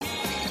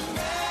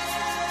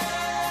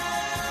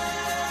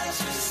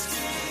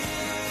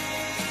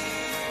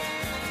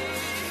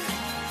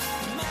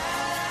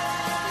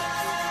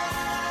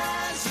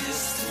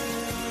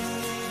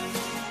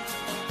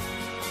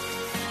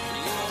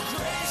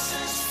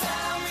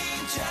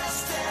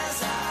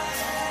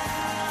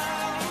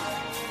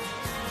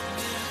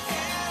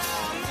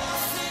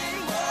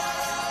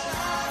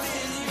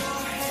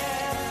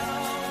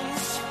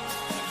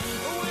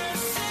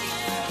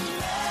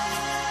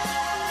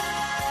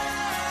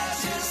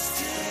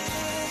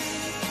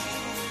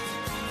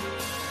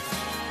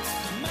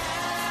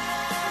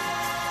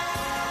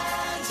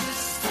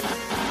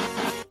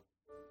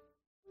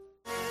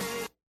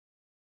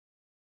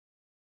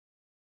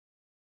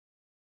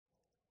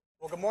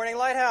Good morning,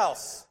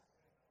 Lighthouse.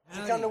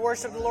 Did you come to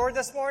worship the Lord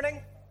this morning?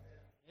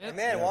 Yep.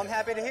 Amen. Well, I'm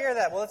happy to hear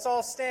that. Well, let's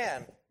all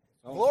stand.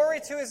 Glory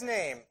to His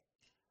name.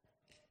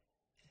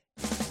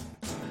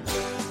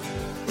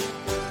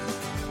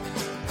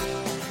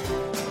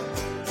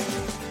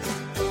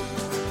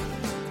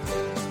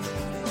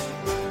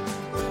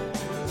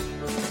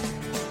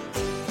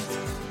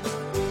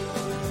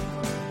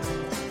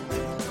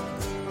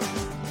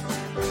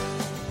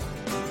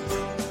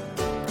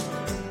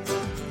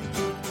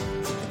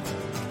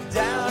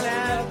 Down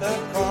at the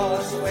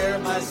cross where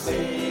my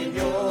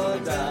Savior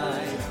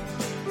died,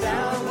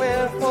 down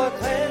where for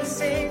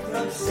cleansing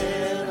from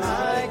sin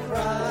I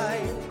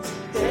cried,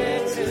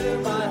 there to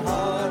my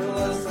heart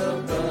was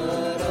the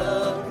blood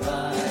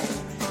applied.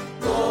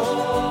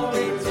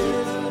 Glory to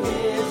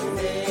His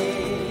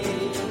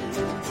name,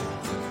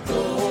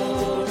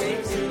 glory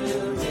to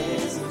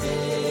His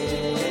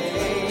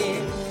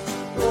name,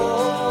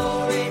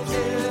 glory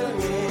to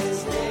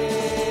His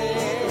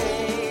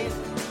name.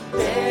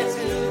 There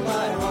to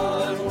my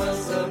heart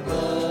was the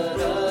blood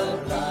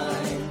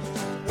applied.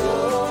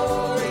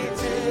 Glory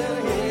to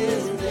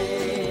His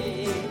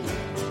name.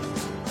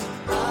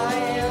 I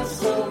am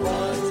so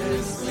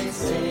wondrously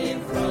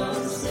saved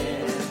from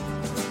sin.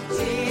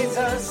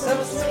 Jesus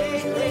so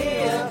sweetly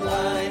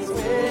abides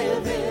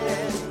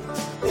within.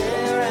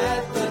 There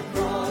at the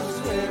cross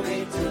where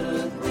He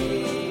took me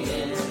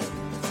in.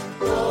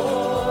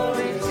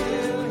 Glory to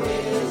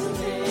His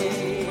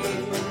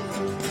name.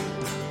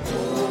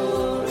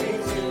 Glory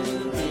to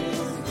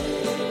His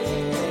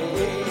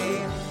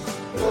name.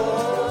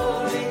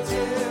 Glory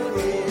to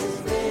His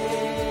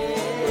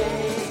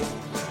name.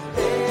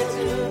 There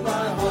to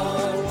my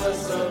heart was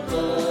the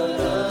blood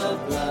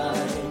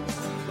applied.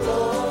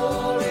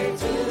 Glory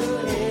to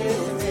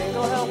His name.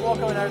 Go help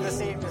welcome another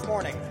this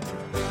morning.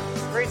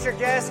 Greet your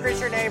guests, greet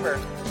your neighbor.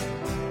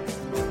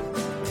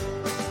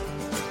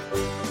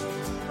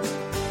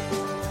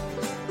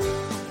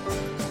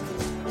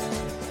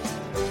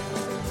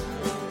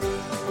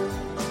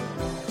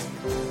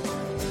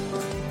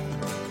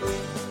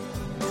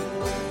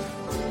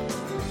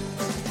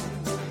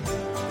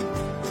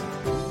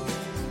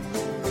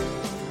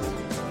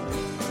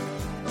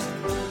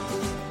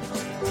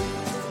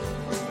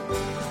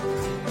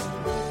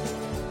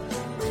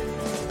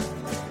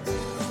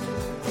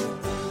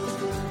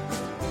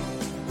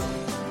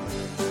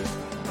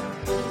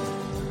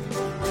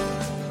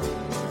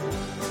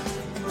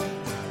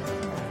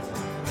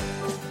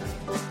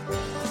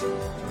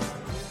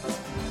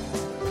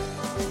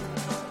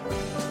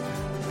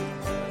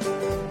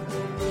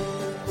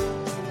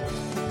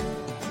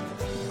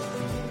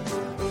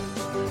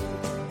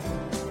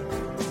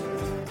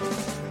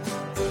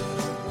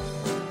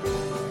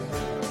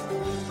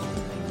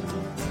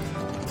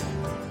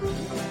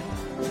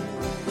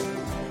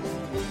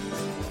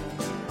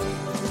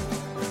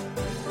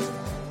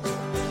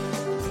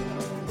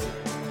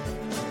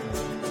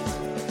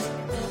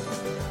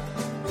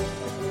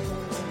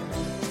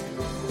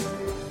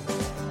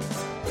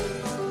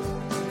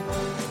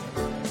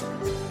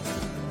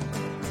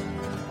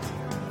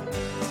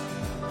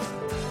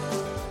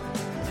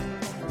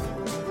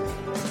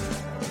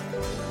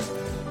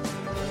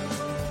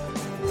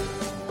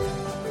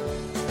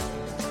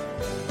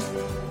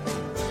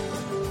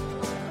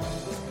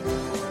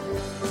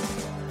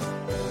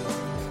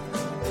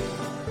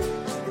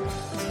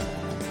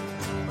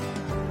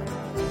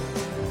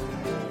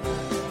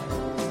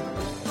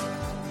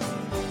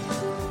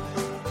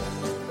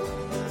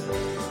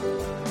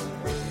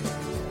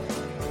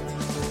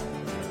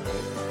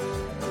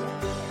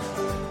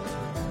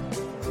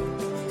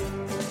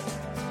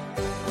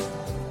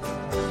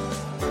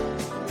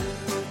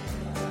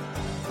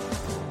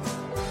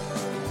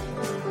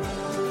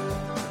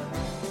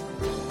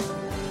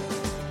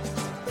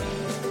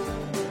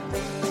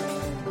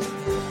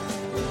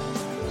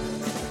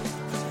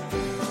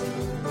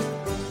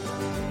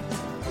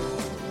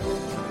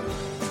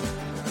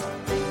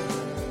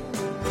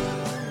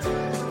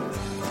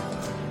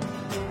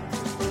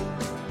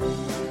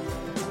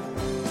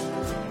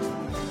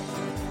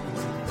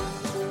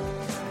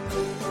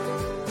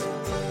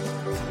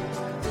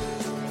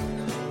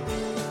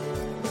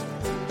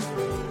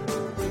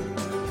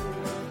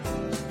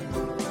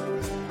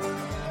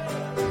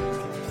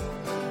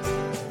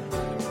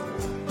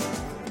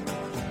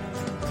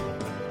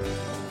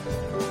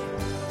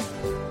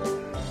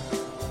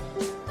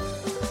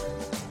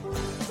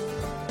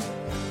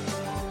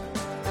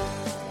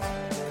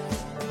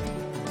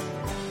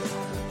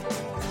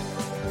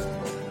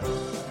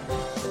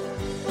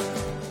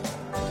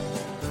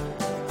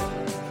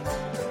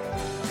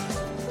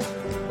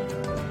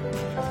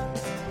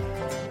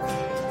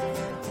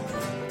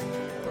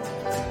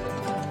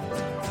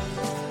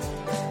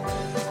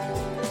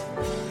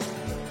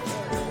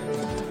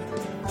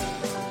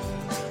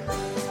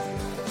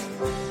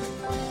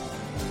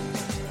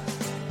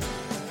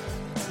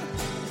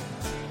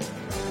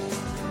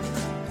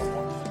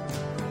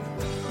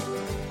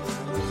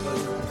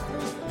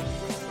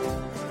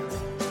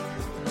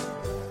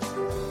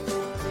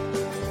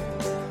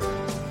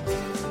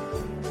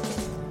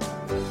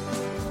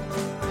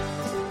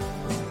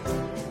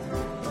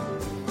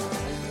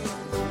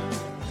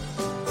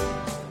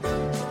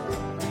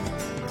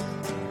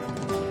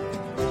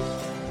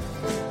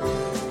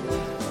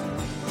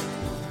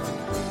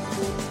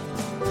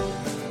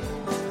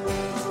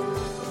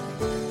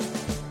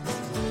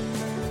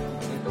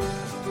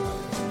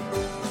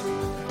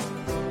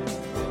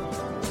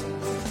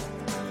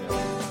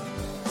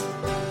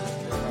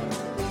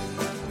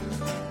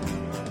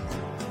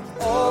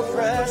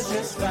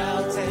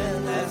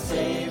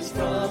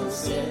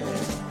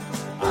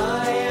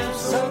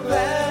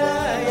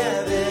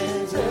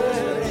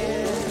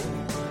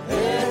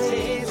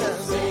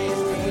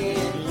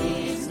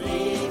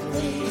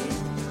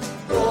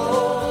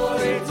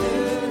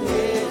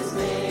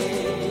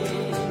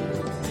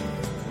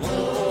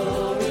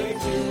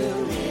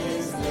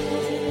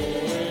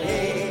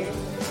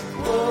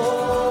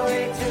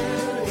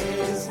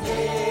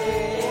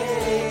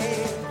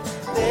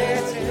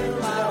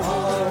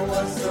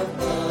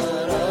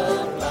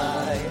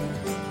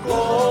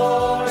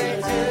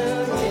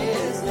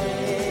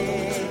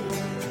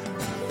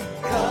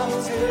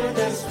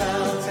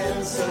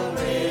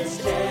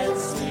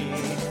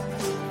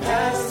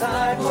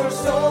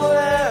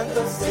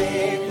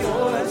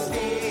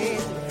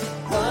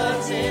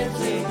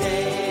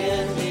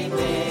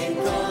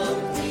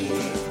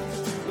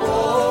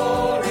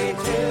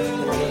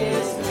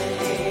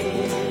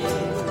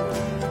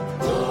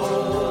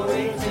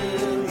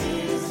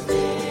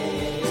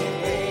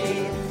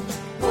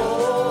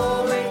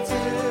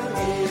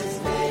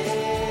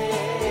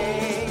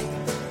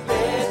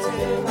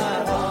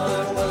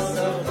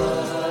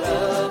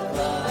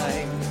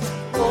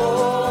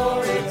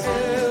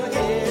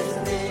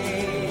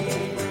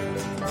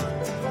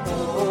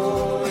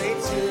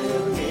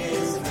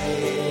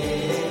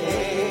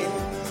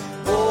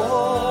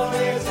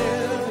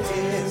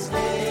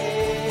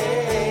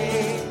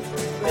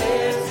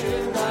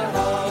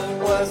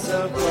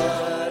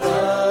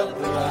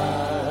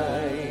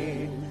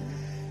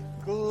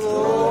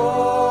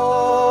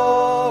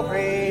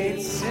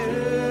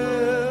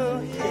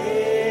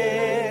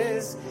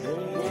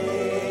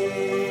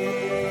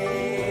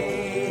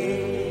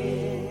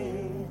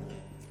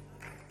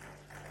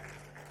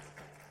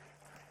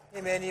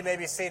 Amen. You may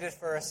be seated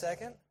for a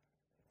second.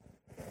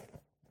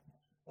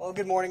 Well,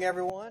 good morning,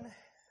 everyone.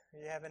 Are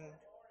you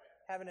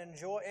having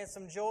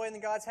some joy in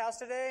God's house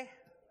today?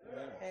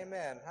 Amen.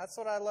 Amen. That's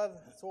what I love.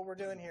 That's what we're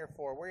doing here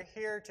for. We're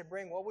here to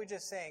bring what we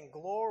just sang,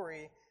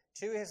 glory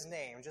to His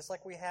name, just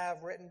like we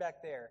have written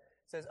back there.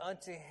 It says,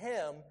 "Unto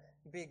Him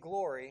be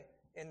glory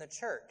in the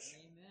church."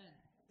 Amen.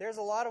 There's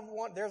a lot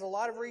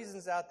of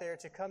reasons out there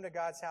to come to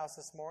God's house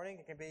this morning.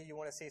 It can be you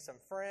want to see some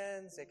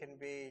friends. It can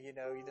be,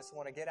 you just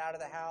want to get out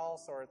of the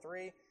house, or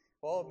three.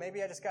 Well,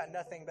 maybe I just got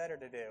nothing better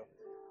to do.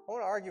 I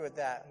want to argue with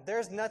that.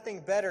 There's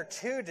nothing better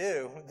to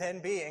do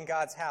than be in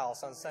God's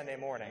house on Sunday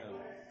morning.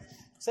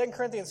 2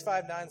 Corinthians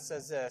 5:9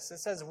 says this. It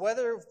says,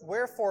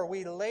 "Wherefore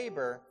we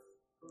labor,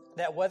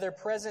 that whether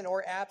present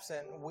or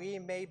absent, we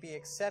may be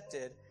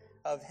accepted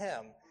of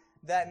Him."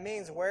 That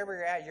means wherever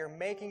you're at, you're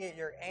making it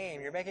your aim,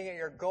 you're making it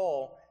your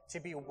goal to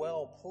be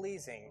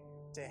well-pleasing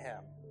to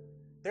Him.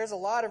 There's a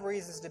lot of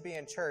reasons to be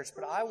in church,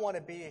 but I want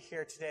to be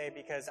here today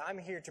because I'm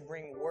here to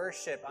bring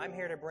worship. I'm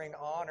here to bring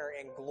honor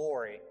and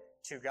glory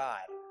to God.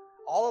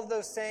 All of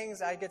those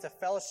things, I get to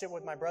fellowship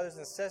with my brothers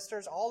and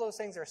sisters. All those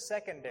things are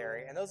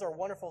secondary, and those are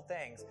wonderful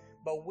things.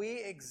 But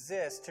we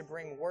exist to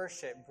bring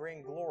worship,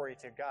 bring glory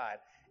to God.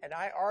 And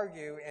I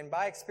argue, and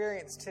by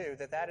experience too,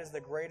 that is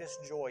the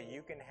greatest joy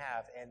you can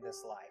have in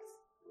this life.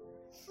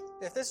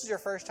 If this is your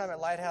first time at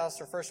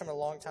Lighthouse or first time in a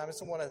long time, I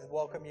just want to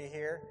welcome you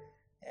here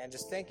and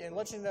just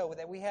let you know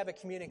that we have a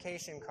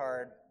communication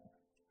card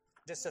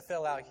just to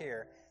fill out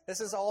here.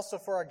 This is also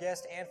for our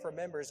guests and for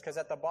members, because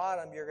at the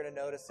bottom you're going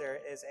to notice there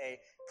is a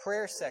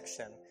prayer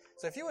section.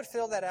 So if you would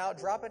fill that out,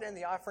 drop it in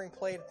the offering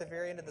plate at the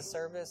very end of the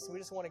service. We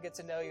just want to get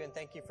to know you and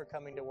thank you for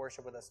coming to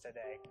worship with us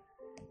today.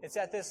 It's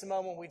at this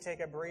moment we take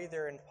a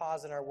breather and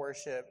pause in our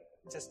worship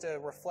just to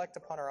reflect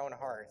upon our own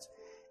hearts.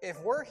 If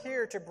we're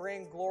here to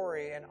bring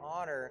glory and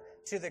honor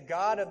to the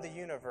God of the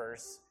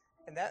universe,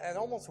 and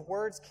almost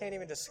words can't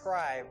even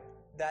describe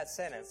that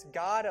sentence,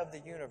 God of the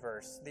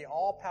universe, the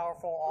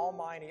all-powerful,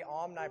 almighty,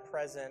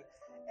 omnipresent,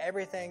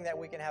 everything that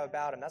we can have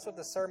about Him. That's what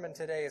the sermon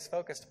today is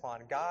focused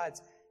upon,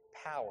 God's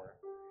power.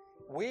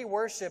 We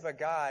worship a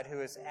God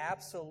who is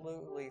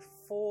absolutely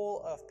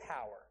full of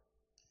power.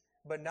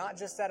 But not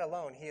just that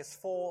alone. He is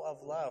full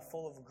of love,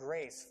 full of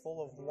grace,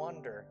 full of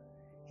wonder.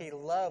 He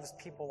loves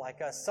people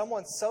like us.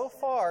 Someone so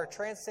far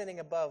transcending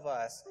above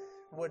us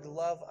would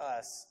love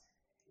us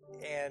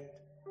and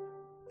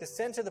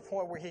descend to the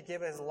point where He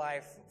gave His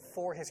life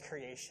for His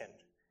creation.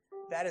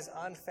 That is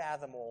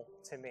unfathomable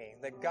to me.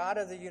 The God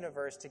of the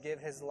universe to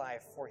give His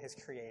life for His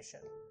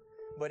creation.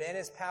 But in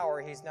His power,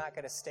 He's not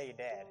going to stay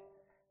dead.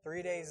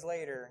 3 days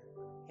later,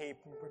 He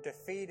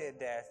defeated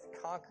death,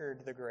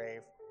 conquered the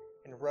grave,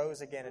 and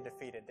rose again and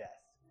defeated death.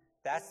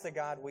 That's the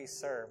God we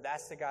serve.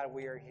 That's the God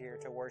we are here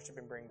to worship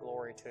and bring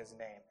glory to His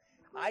name.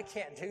 I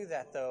can't do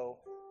that, though,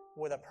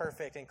 with a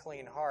perfect and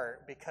clean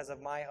heart because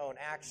of my own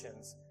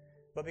actions.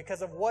 But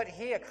because of what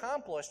He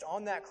accomplished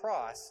on that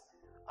cross,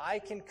 I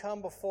can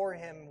come before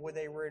Him with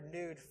a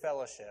renewed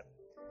fellowship.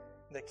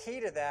 The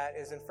key to that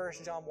is in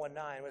 1 John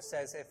 1:9, which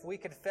says, "If we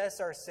confess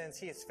our sins,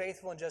 He is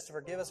faithful and just to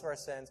forgive us of our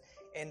sins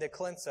and to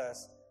cleanse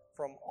us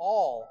from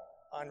all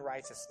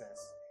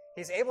unrighteousness."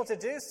 He's able to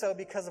do so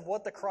because of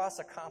what the cross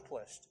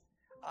accomplished.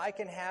 I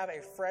can have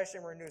a fresh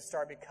and renewed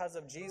start because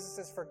of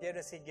Jesus'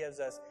 forgiveness He gives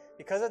us.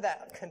 Because of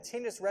that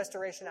continuous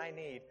restoration I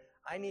need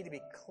to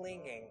be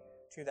clinging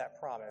to that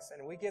promise.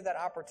 And we give that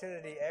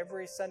opportunity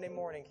every Sunday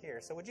morning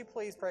here. So would you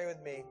please pray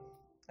with me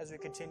as we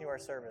continue our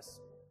service?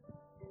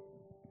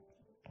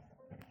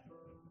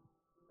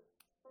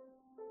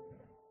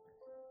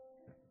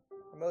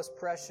 Our most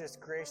precious,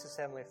 gracious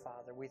Heavenly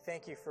Father, we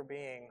thank You for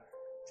being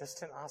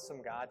just an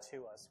awesome God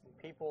to us.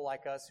 People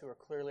like us who are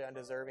clearly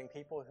undeserving,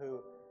 people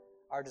who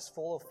are just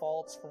full of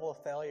faults, full of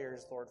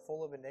failures, Lord,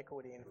 full of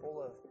iniquity and full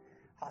of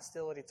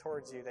hostility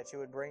towards You, that You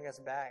would bring us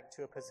back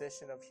to a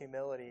position of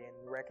humility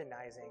and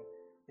recognizing,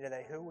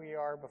 that who we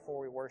are before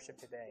we worship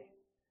today.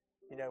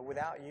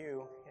 Without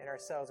You and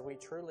ourselves, we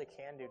truly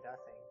can do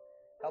nothing.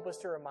 Help us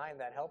to remind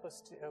that. Help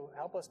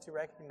us to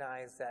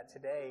recognize that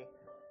today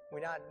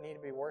we not need to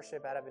be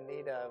worshiped out of a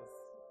need of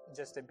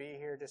just to be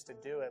here, just to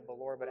do it, but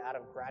Lord, but out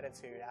of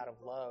gratitude, out of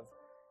love,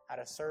 out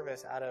of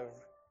service, out of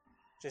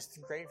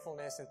just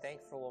gratefulness and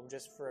thankful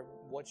just for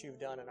what You've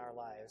done in our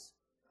lives.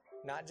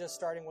 Not just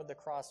starting with the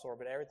cross, Lord,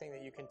 but everything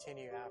that You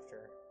continue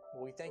after.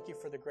 We thank You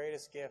for the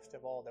greatest gift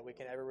of all that we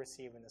can ever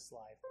receive in this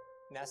life.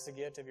 And that's the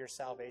gift of Your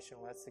salvation.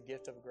 That's the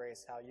gift of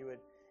grace, how You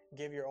would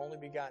give Your only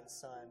begotten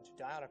Son to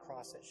die on a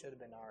cross that should have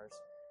been ours.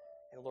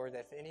 And Lord,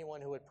 that if anyone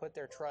who would put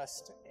their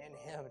trust in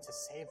Him to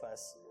save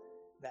us,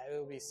 that it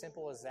would be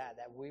simple as that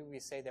we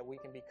say that we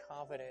can be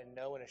confident and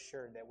know and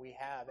assured that we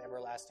have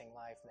everlasting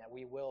life and that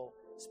we will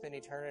spend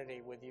eternity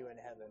with You in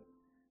heaven.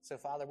 So,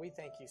 Father, we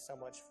thank You so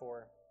much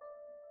for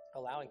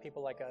allowing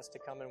people like us to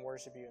come and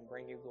worship You and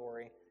bring You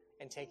glory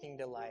and taking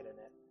delight in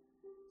it.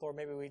 Lord,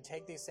 maybe we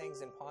take these things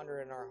and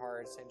ponder in our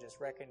hearts and just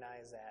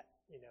recognize that,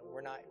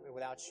 we're not,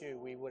 without You,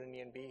 we wouldn't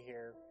even be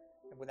here.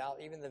 And without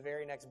even the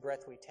very next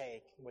breath we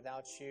take,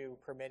 without You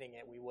permitting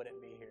it, we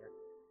wouldn't be here.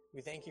 We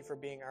thank you for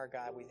being our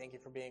God. We thank you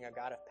for being a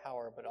God of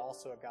power, but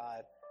also a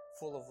God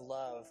full of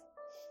love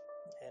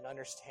and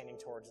understanding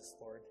towards us,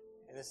 Lord.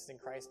 And this is in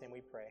Christ's name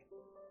we pray.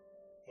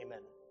 Amen.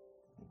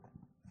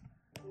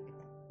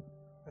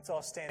 Let's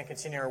all stand and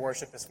continue our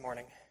worship this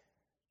morning.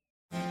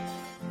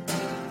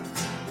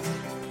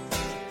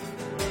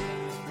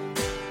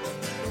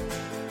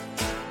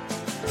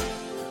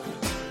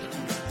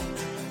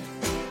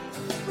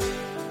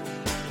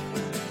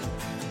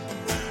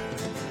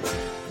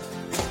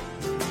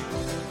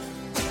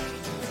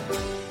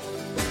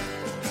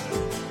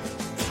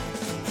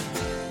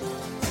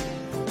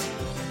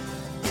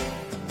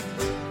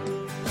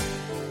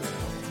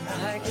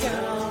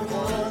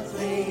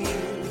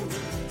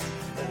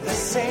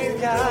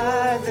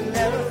 God that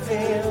never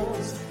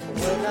fails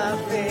will not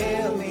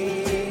fail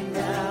me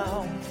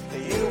now.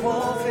 You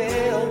won't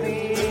fail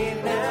me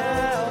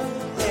now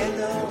in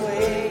the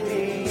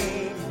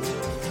waiting.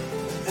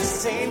 The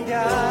same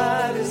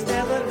God is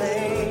never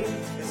late,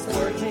 is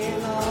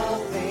working all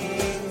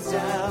things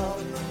out.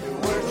 You're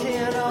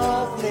working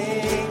all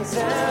things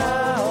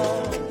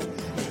out.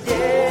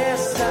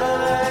 Yes,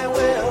 I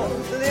will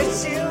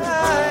lift you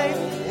high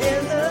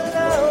in the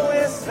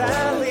lowest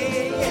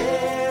valley.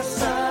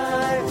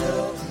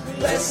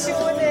 Bless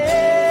your name.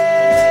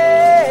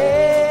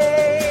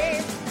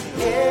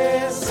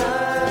 Yes,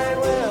 I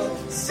will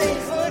sing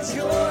for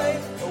joy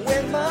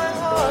when my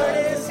heart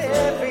is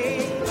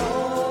heavy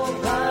all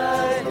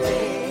my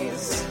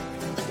days.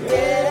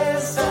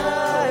 Yes,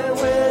 I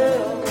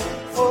will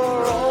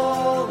for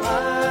all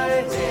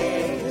my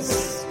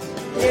days.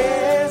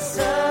 Yes,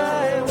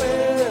 I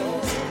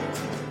will.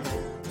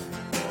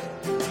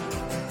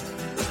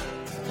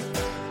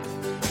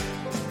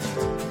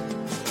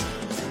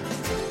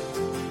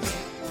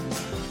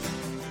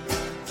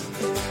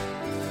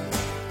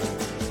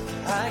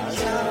 I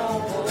count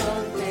on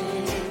one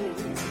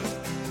thing,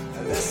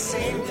 the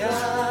same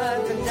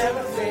God that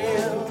never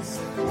fails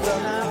will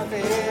not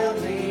fail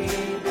me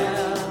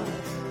now.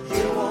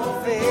 You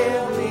won't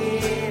fail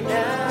me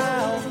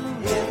now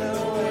in the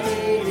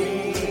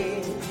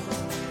waiting.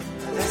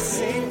 The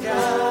same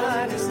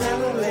God is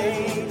never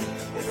late,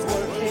 is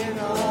working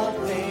all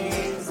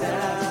things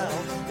out.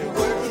 They're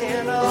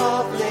working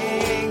all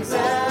things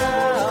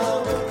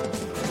out.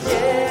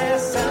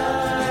 Yes,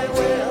 I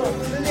will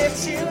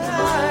lift you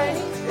high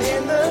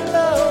in the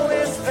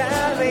lowest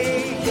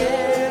valley.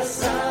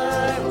 Yes,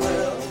 I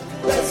will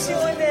bless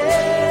your name.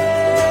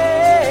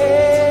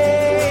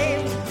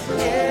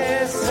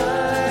 Yes,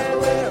 I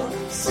will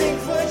sing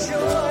for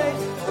joy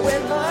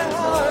when my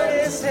heart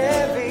is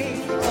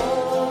heavy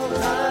all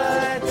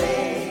my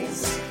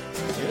days.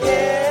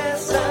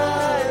 Yes,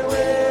 I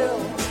will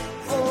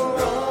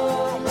for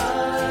all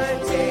my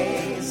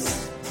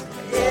days.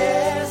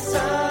 Yes,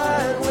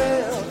 I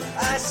will.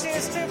 I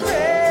choose to praise,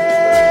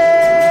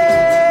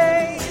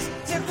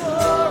 to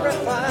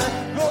glorify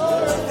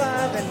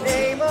the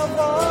name of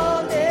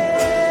all names,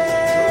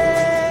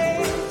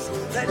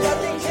 that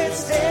nothing can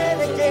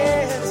stand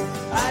against.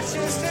 I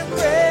choose to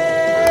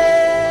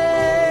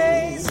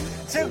praise,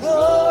 to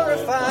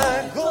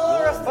glorify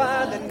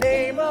the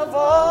name of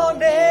all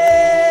names,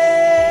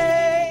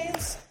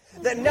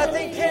 that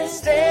nothing can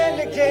stand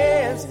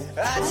against.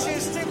 I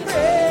choose to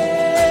praise,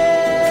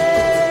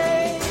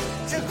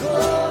 to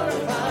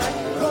glorify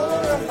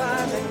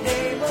the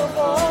name of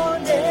all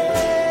names,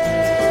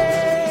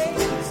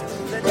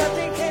 that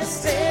nothing can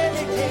stand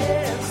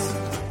against.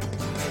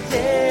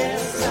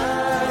 Yes,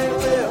 I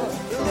will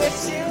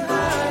lift you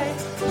high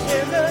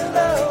in the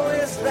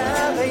lowest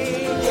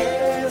valley.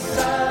 Yes,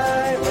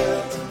 I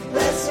will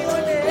bless your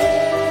name.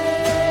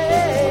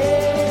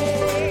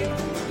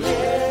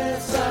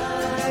 Yes,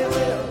 I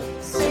will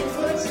sing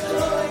for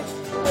joy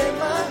when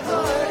my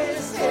heart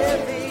is heavy.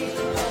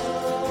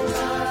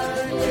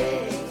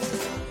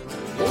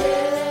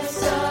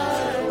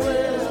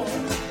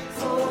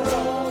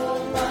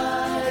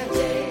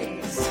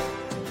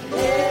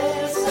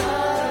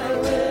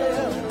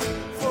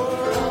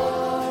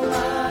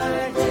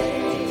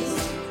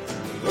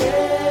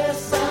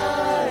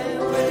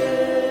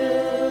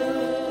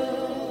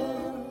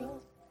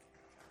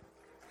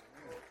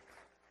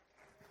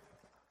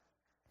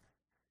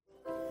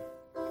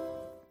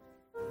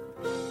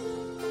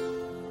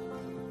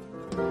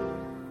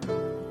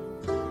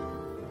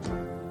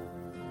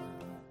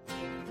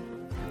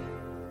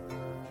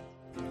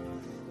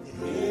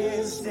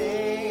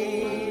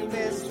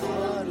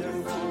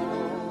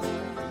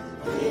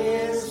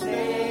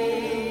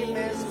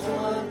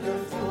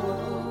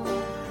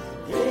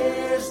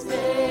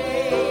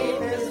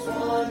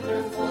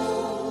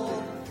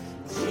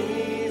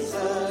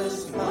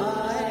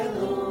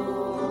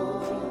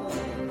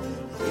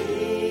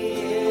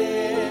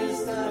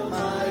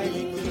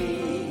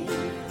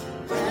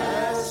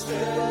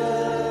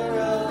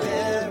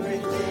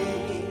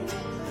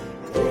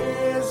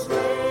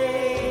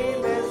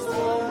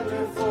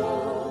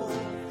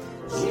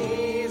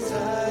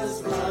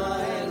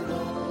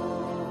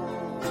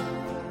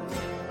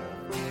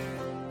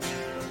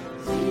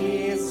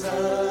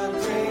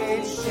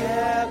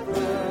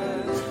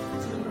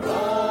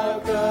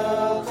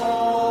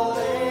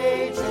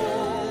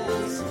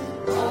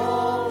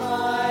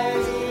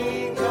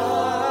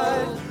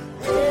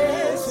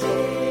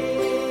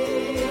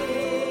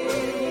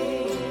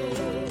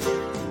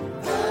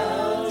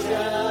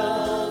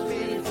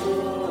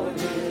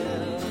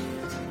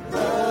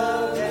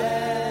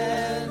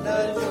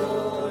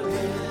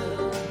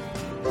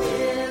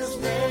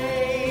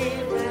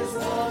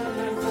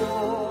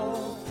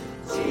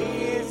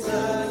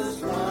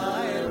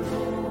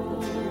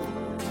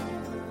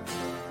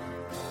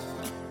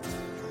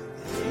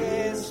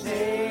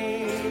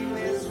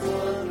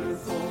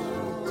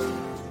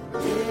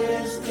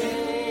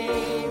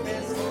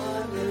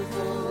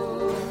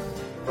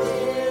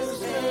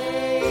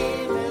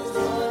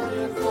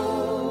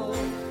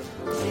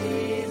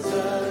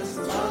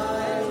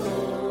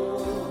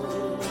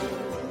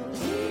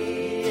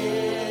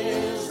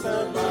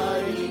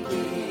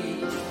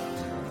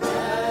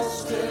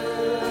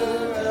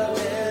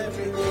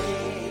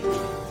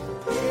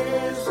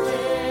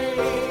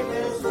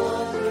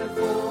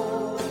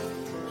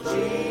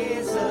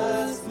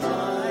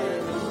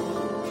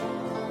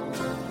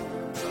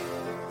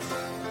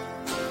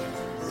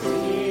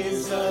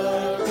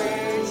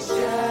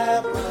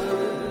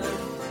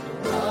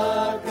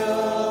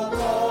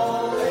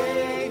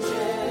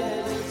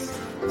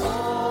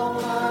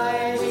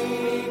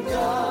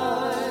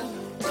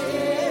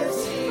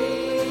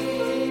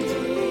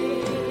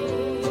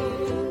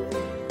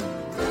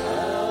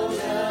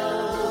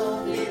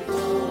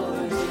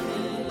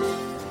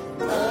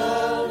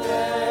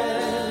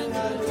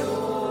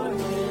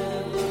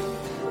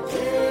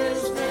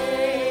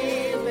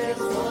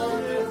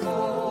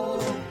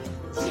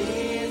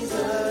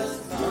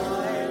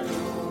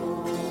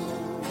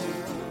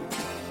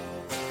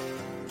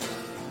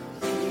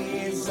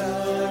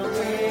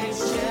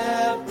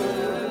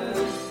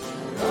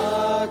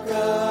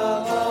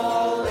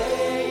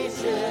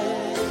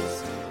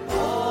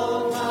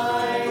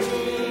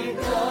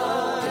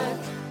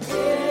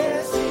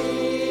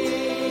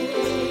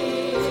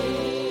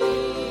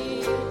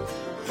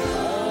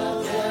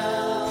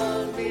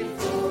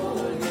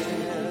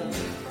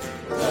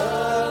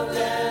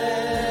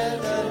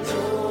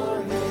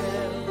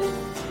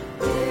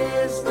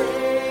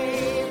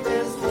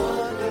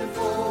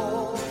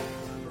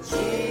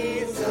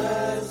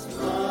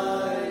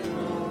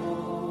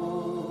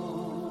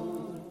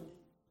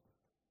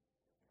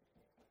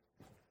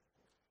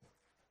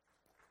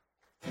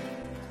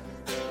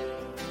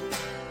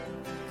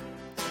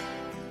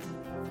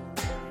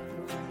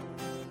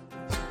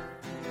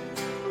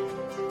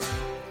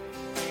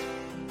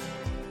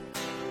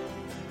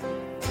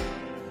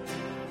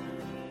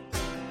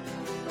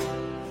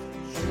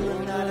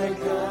 not a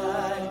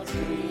God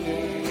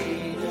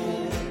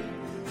created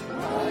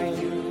by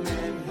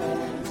human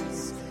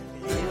hands.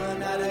 You are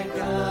not a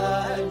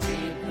God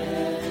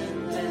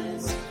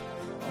dependent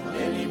on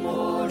any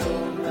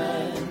mortal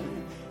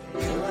man.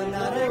 You are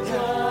not a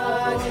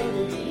God in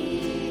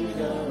need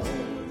of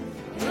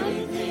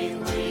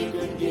anything we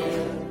could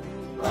give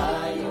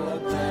by your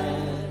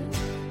plan.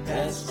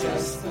 That's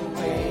just the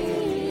way.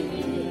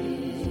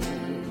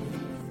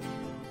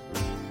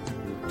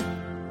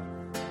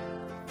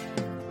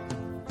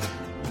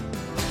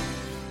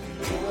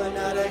 You are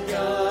not a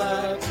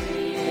God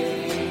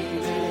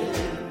created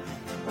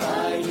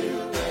by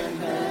human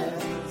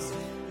hands.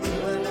 You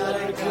are not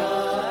a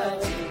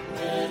God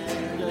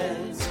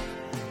dependent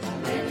on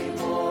any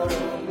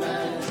mortal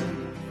man.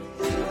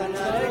 You are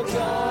not a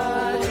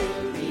God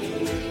in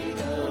need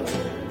of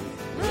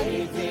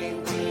anything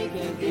we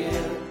can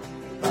give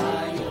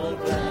by your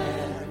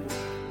plan.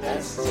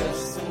 That's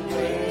just the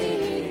way.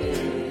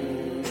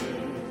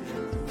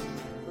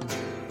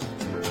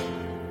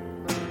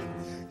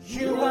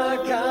 You are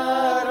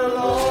God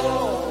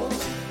alone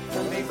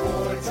from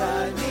before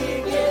time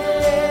began.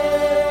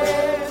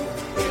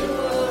 You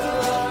are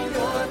on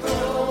your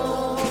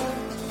throne.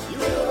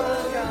 You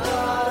are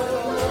God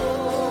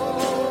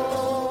alone.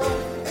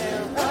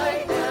 And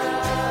right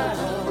now,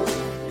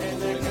 in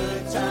the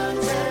good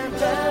times and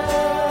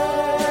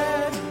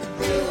bad,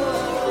 you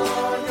are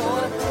on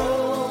your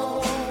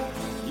throne.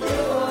 You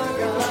are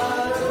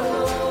God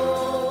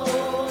alone.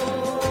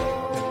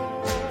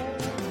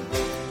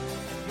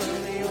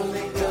 You're the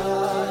only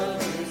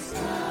God whose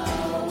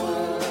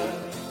power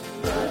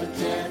none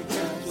can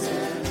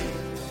contend.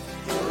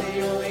 You're the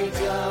only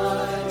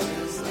God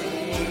whose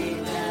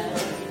name and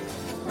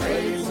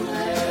praise will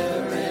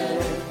never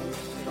end.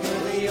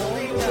 You're the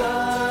only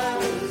God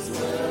who's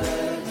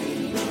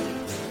worthy of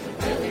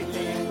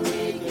everything we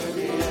can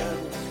give.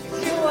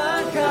 You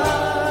are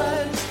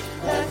God,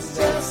 that's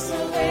just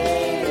the way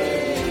it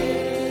is.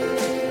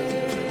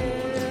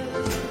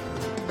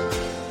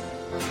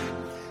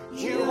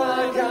 You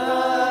are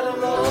God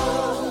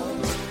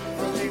alone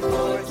from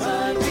before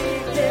time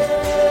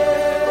began.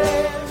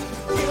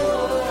 You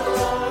are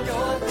on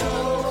your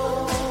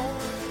throne.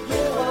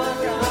 You are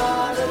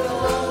God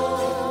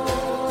alone.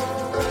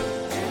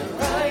 And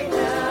right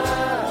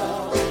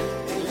now,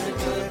 in the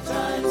good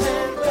times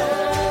and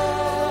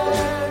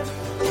bad,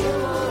 you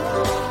are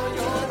on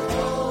your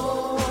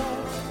throne.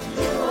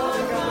 You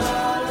are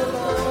God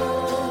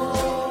alone.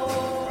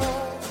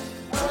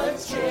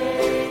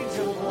 Unchangeable.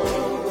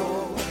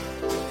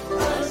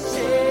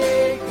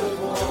 Unshakable,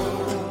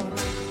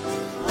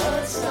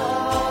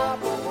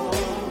 unstoppable,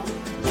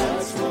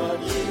 that's what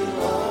you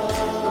are.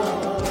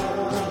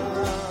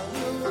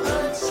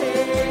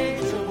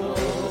 Unchangeable,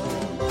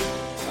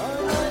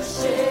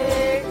 unshakable,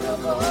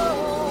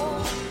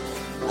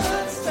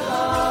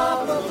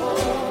 unstoppable,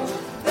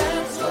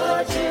 that's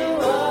what you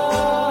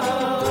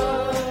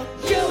are.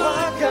 You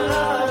are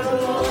God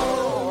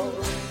alone,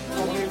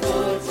 from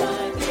before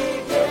time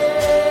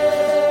began.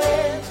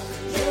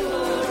 You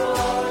are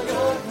on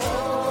your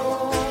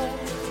throne.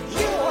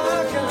 You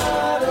are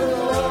God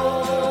alone.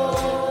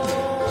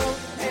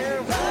 And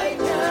right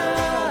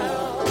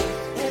now,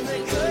 in the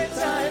good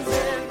times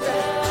and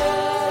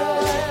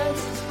bad,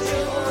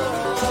 you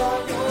are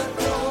on your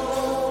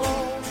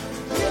throne.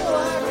 You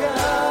are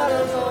God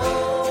alone.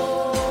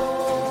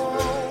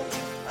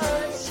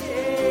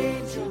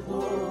 Unchangeable,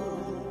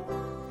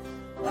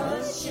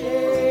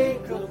 unshakable,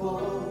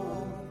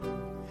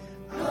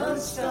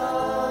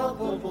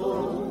 unstoppable,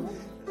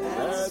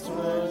 that's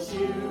what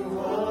you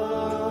are.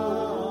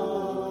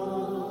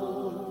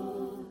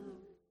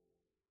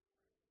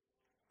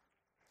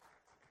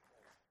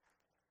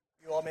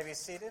 You all may be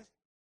seated.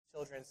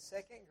 Children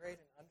second grade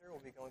and under will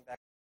be going back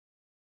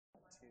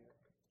to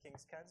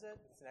King's Kunza.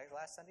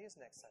 Last Sunday is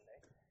next Sunday.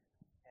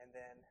 And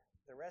then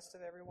the rest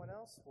of everyone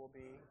else will be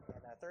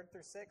in 3rd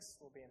through 6th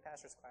will be in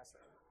pastor's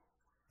classroom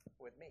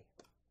with me.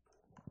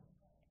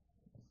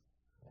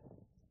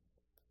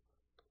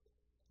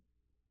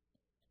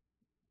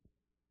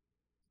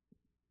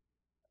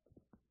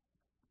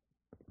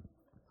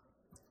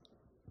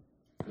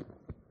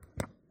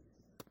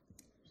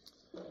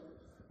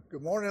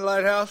 Good morning,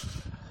 Lighthouse.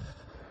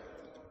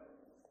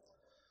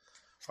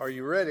 Are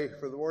you ready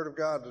for the Word of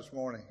God this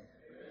morning?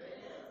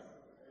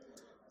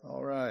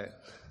 All right,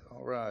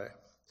 all right.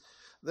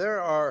 There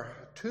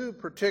are two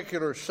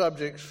particular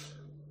subjects.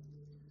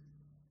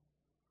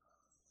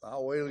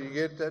 I'll wait till you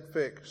get that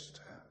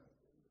fixed.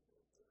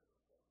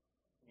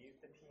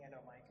 Mute the piano,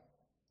 Mike.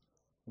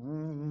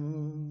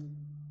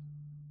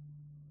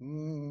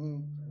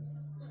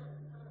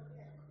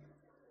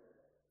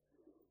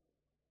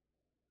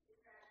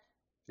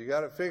 You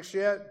got it fixed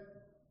yet?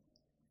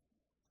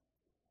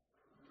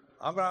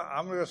 I'm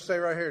gonna stay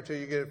right here till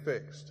you get it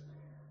fixed.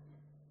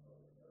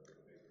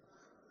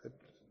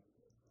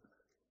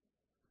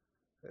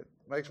 It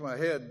makes my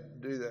head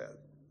do that.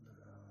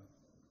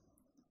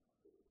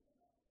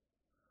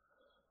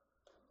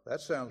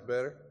 That sounds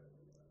better.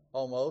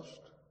 Almost.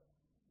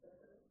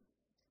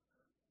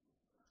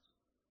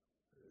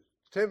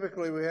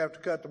 typically we have to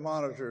cut the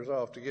monitors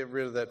off to get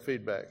rid of that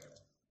feedback.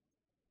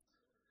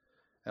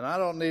 And I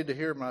don't need to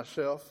hear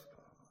myself.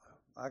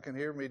 I can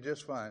hear me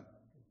just fine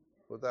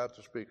without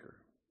the speaker.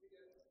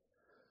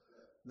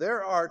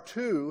 There are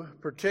two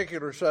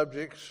particular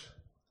subjects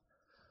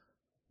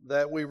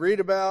that we read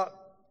about.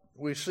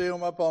 We see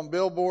them up on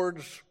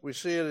billboards. We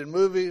see it in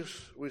movies.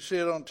 We see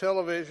it on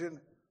television.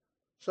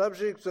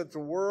 Subjects that the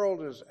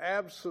world is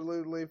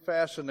absolutely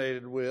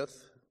fascinated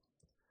with.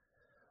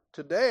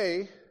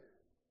 Today,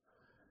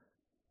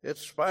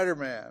 it's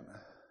Spider-Man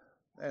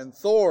and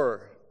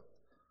Thor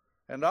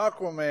and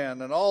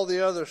Aquaman and all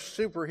the other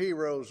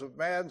superheroes of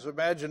man's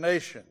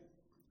imagination.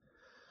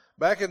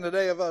 Back in the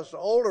day of us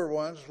older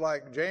ones,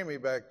 like Jamie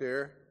back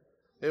there,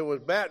 it was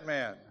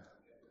Batman.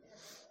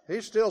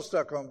 He's still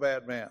stuck on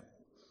Batman.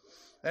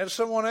 And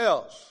someone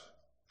else,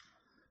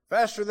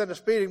 faster than a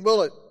speeding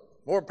bullet,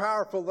 more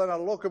powerful than a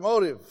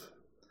locomotive,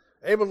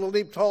 able to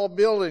leap tall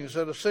buildings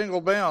at a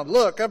single bound.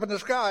 Look, up in the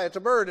sky, it's a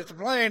bird, it's a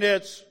plane,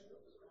 it's...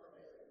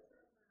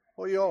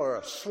 Well, y'all are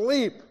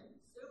asleep.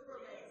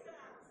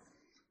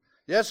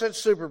 Yes, it's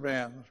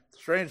Superman, a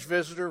strange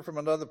visitor from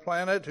another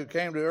planet who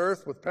came to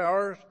Earth with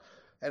powers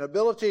and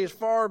abilities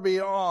far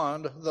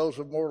beyond those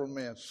of mortal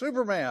men.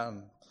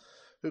 Superman,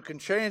 who can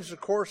change the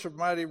course of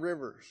mighty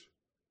rivers.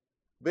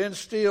 bend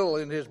steel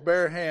in his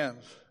bare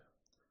hands,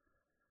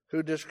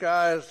 who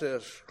disguised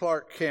as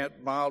Clark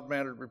Kent,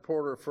 mild-mannered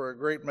reporter for a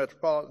great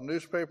metropolitan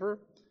newspaper,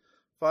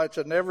 fights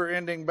a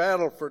never-ending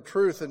battle for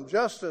truth and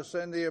justice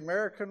in the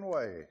American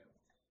way.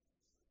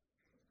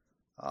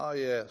 Ah,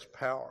 yes,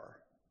 power.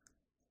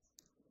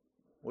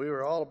 We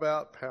are all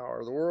about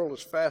power. The world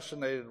is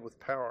fascinated with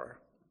power.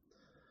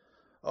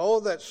 Oh,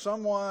 that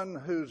someone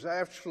who's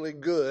actually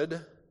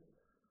good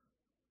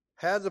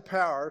had the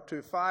power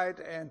to fight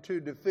and to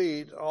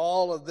defeat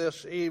all of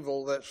this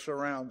evil that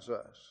surrounds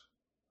us.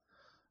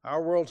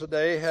 Our world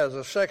today has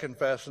a second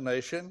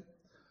fascination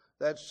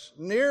that's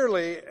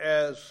nearly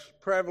as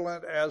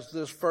prevalent as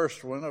this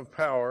first one of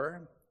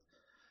power.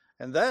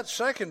 And that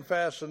second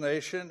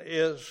fascination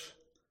is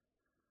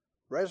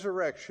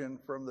resurrection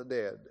from the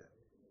dead.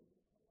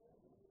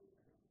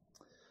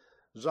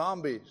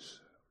 Zombies,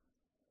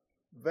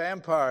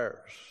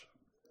 vampires,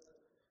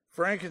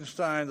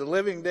 Frankenstein, the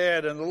living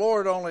dead, and the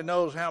Lord only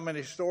knows how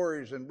many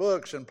stories and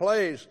books and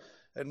plays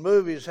and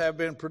movies have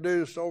been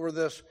produced over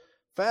this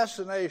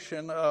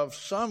fascination of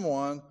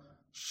someone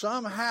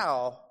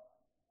somehow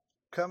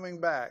coming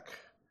back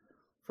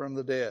from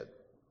the dead.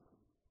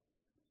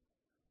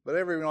 But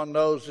everyone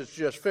knows it's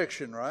just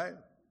fiction, right?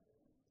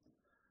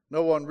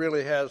 No one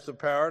really has the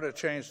power to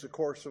change the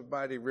course of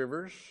mighty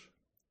rivers,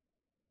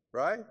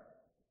 right?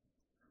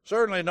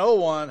 Certainly no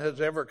one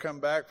has ever come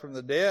back from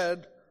the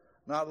dead,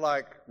 not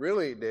like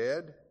really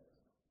dead,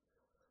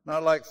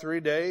 not like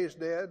 3 days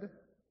dead,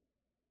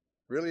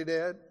 really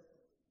dead.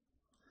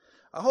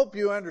 I hope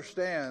you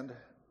understand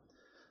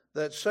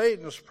that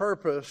Satan's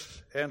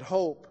purpose and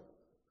hope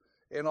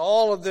in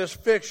all of this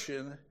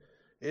fiction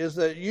is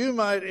that you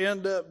might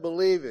end up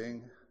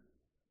believing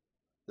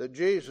that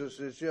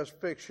Jesus is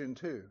just fiction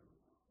too.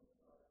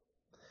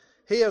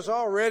 He has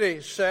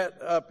already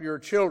set up your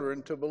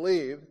children to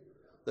believe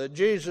that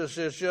Jesus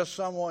is just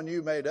someone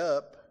you made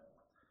up,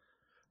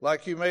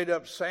 like you made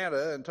up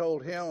Santa and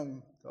told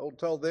them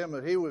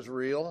that he was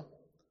real.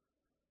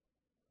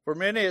 For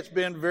many, it's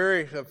been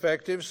very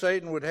effective.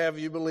 Satan would have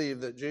you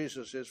believe that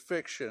Jesus is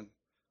fiction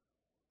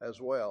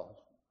as well.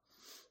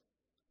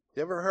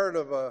 You ever heard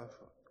of a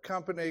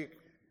company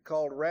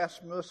called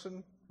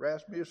Rasmussen?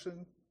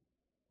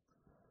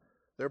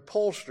 They're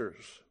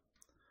pollsters.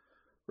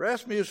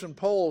 Rasmussen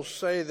polls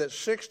say that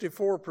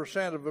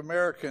 64% of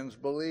Americans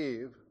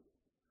believe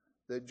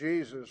that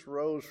Jesus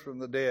rose from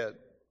the dead.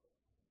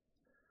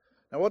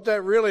 Now, what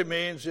that really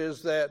means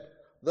is that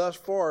thus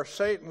far,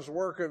 Satan's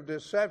work of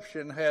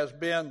deception has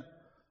been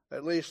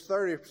at least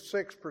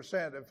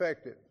 36%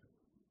 effective.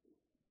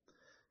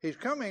 He's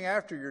coming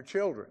after your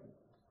children.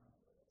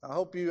 I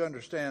hope you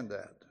understand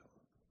that.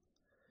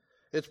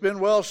 It's been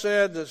well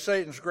said that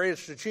Satan's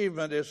greatest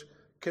achievement is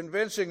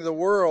convincing the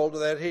world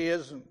that he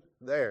isn't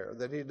there,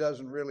 that he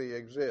doesn't really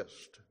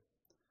exist.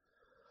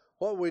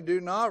 What we do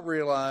not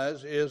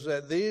realize is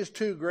that these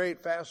two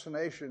great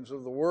fascinations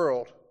of the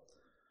world,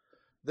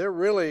 they're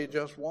really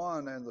just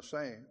one and the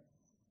same.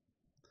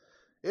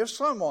 If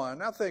someone,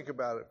 now think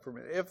about it for a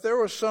minute, if there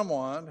was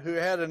someone who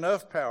had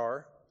enough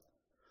power,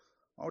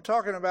 we're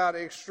talking about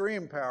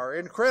extreme power,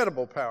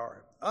 incredible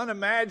power,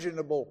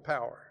 unimaginable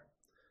power,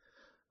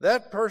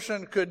 that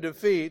person could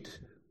defeat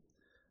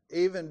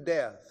even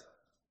death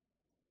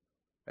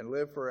and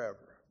live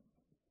forever.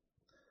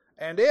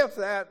 And if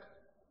that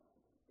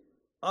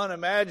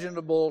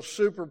unimaginable,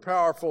 super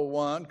powerful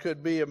one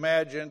could be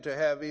imagined to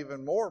have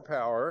even more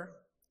power,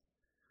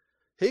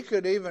 he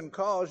could even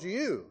cause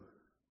you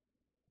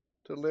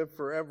to live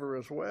forever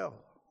as well.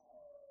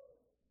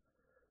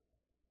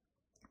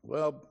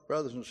 Well,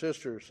 brothers and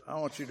sisters, I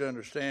want you to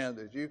understand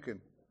that you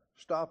can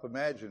stop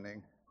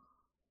imagining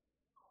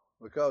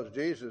because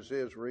Jesus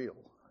is real.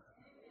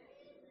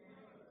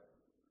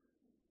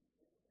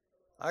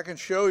 I can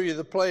show you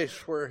the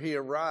place where he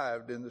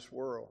arrived in this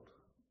world.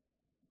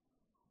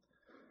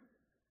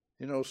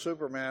 You know,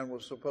 Superman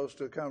was supposed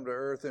to come to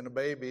Earth as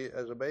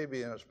a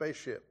baby in a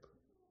spaceship.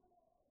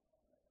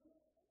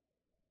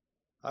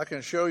 I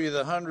can show you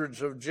the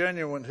hundreds of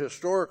genuine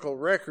historical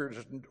records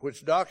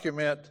which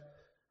document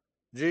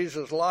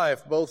Jesus'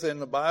 life, both in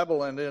the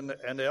Bible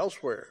and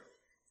elsewhere.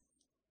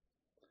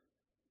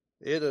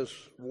 It is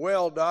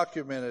well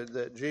documented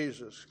that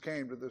Jesus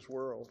came to this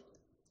world.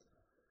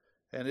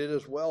 And it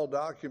is well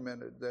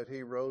documented that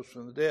he rose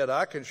from the dead.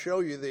 I can show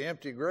you the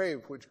empty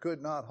grave which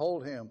could not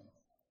hold him.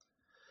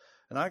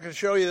 And I can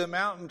show you the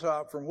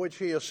mountaintop from which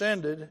he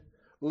ascended,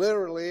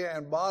 literally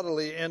and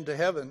bodily, into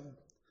heaven.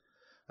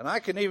 And I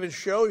can even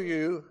show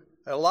you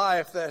a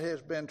life that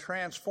has been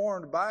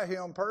transformed by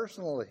him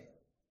personally.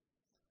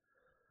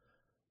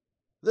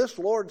 This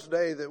Lord's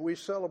Day that we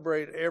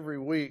celebrate every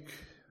week,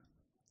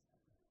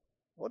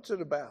 what's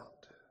it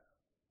about?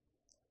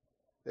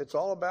 It's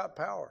all about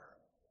power.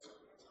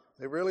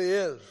 It really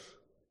is.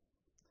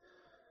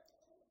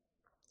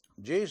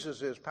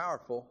 Jesus is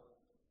powerful.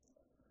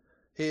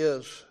 He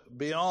is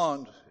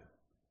beyond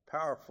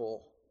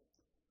powerful,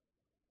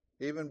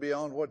 even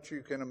beyond what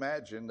you can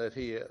imagine that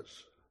he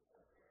is.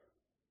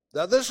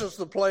 Now, this is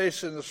the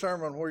place in the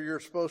sermon where you're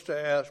supposed to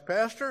ask,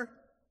 Pastor,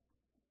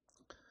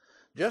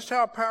 just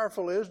how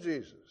powerful is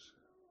Jesus?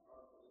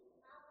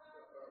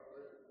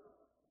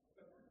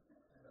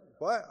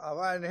 What?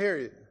 I didn't hear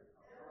you.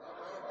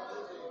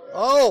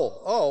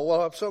 Oh,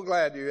 well, I'm so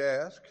glad you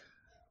asked.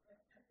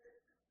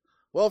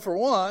 Well, for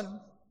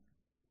one,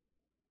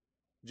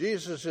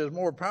 Jesus is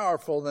more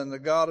powerful than the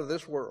God of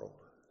this world.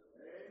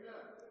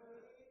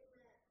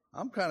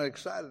 I'm kind of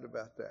excited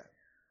about that.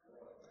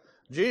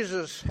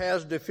 Jesus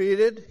has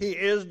defeated, he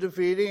is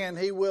defeating, and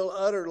he will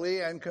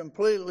utterly and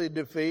completely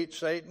defeat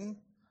Satan,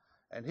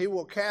 and he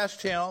will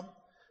cast him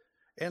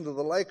into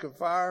the lake of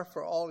fire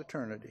for all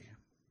eternity.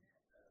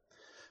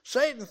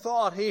 Satan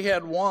thought he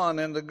had won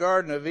in the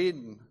Garden of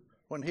Eden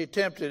when he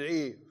tempted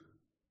Eve.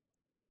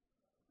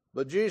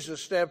 But Jesus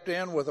stepped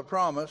in with a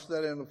promise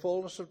that in the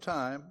fullness of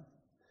time,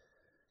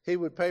 he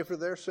would pay for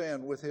their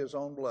sin with his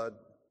own blood.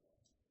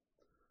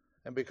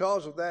 And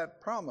because of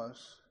that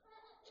promise,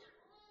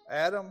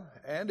 Adam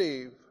and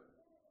Eve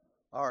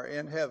are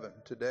in heaven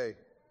today.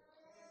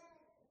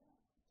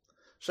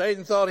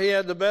 Satan thought he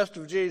had the best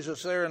of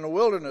Jesus there in the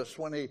wilderness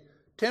when he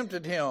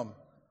tempted him,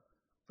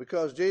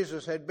 because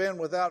Jesus had been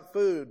without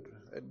food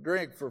and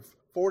drink for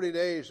 40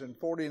 days and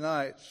 40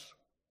 nights.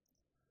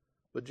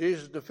 But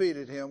Jesus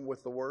defeated him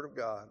with the Word of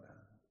God.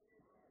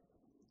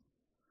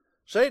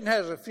 Satan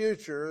has a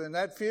future, and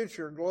that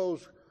future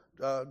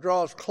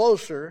draws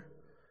closer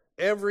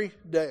every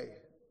day.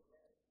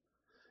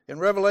 In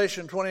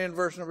Revelation 20 and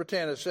verse number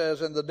 10, it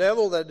says, "And the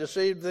devil that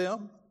deceived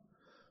them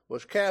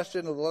was cast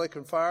into the lake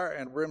of fire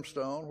and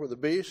brimstone, where the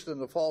beast and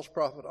the false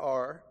prophet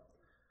are,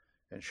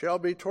 and shall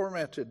be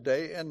tormented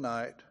day and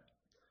night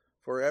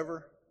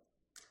forever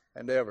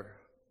and ever."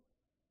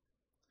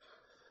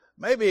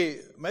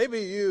 Maybe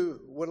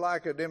you would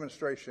like a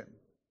demonstration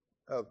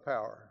of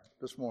power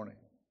this morning.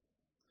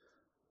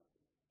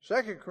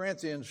 2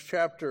 Corinthians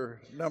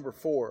chapter number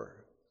 4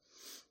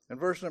 and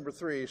verse number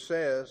 3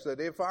 says that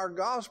if our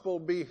gospel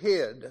be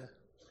hid,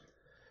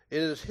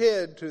 it is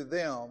hid to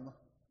them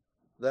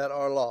that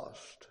are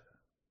lost,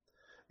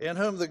 in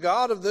whom the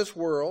God of this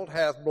world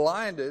hath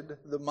blinded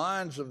the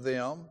minds of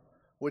them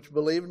which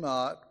believe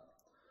not,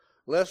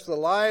 lest the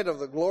light of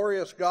the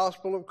glorious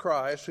gospel of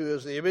Christ, who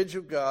is the image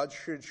of God,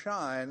 should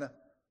shine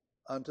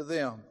unto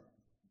them.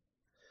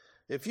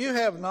 If you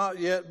have not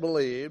yet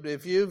believed,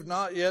 if you've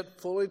not yet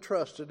fully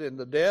trusted in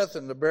the death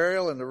and the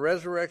burial and the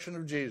resurrection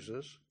of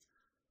Jesus,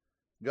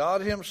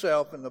 God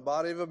himself in the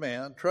body of a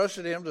man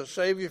trusted him to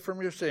save you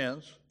from your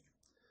sins,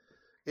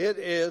 it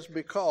is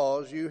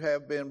because you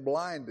have been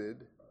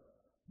blinded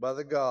by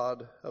the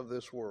God of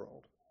this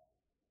world.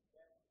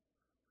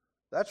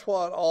 That's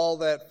what all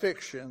that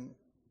fiction,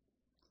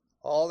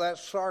 all that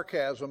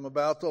sarcasm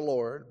about the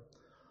Lord,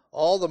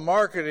 all the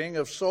marketing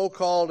of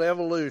so-called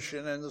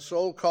evolution and the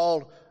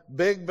so-called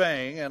Big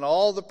Bang and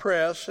all the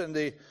press and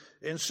the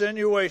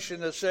insinuation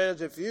that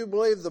says if you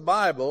believe the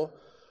Bible,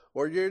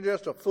 or you're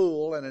just a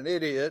fool and an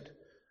idiot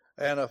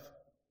and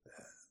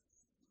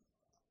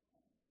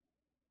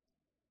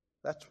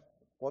that's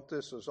what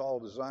this is all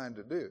designed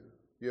to do,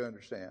 you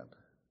understand?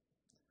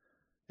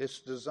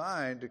 It's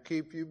designed to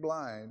keep you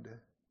blind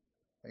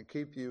and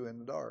keep you in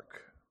the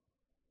dark.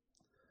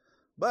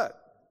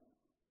 But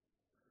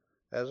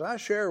as I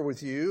share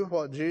with you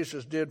what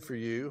Jesus did for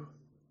you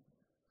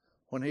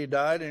when he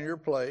died in your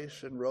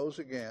place and rose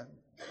again,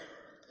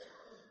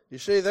 you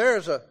see,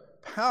 there's a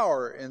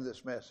power in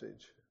this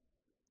message.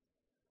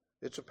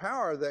 It's a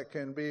power that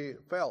can be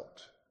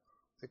felt,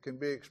 it can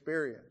be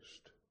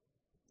experienced.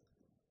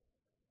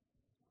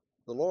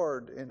 The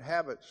Lord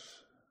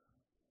inhabits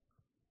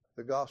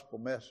the gospel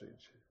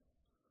message.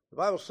 The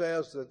Bible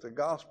says that the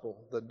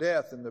gospel, the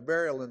death and the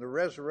burial and the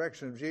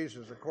resurrection of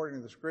Jesus, according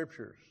to the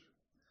Scriptures,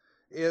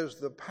 is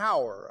the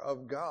power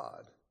of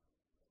God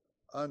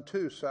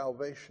unto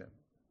salvation.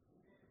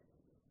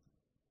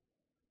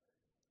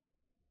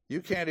 You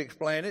can't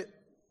explain it,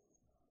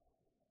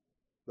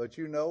 but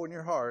you know in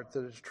your heart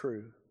that it's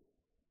true.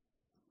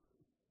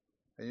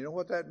 And you know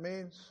what that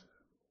means?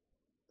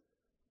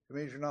 It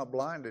means you're not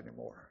blind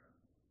anymore.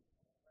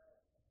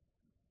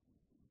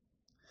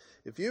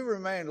 If you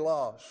remain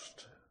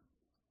lost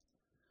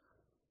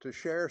to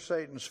share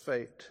Satan's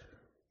fate,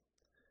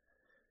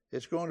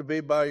 it's going to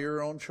be by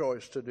your own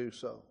choice to do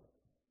so.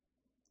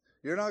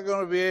 You're not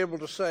going to be able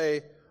to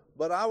say,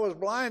 but I was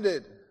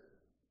blinded.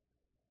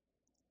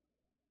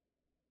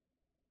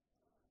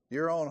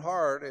 Your own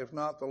heart, if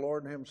not the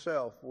Lord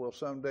himself, will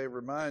someday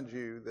remind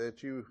you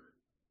that you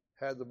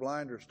had the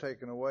blinders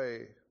taken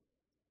away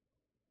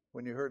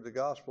when you heard the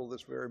gospel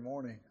this very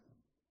morning.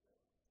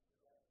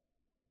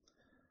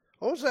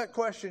 What was that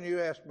question you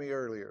asked me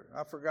earlier?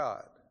 I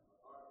forgot.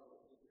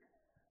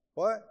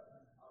 What?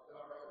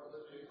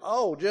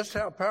 Oh, just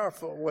how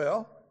powerful.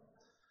 Well,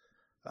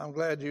 I'm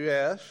glad you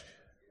asked,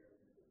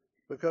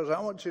 because I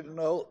want you to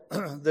know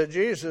that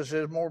Jesus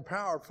is more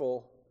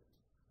powerful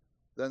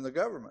than the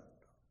government.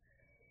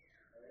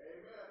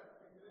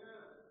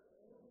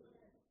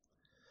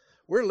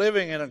 We're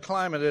living in a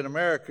climate in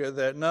America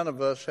that none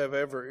of us have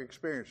ever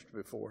experienced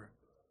before.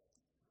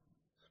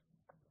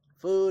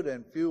 Food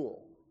and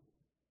fuel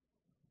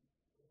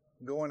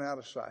going out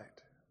of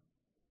sight.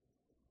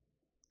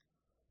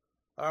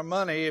 Our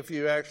money, if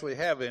you actually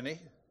have any,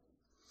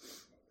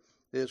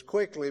 is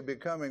quickly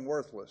becoming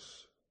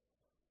worthless.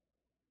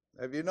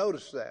 Have you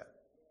noticed that?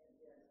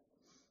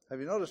 Have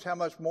you noticed how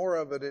much more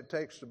of it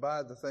takes to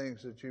buy the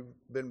things that you've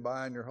been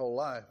buying your whole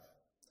life?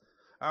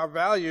 Our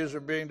values are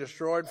being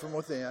destroyed from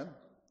within.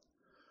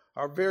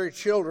 Our very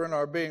children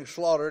are being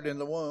slaughtered in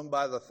the womb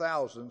by the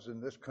thousands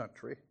in this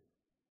country.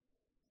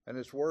 And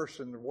it's worse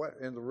in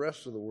the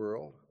rest of the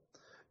world.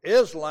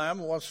 Islam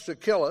wants to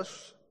kill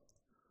us.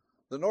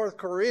 The North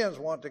Koreans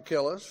want to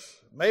kill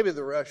us. Maybe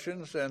the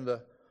Russians, and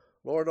the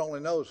Lord only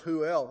knows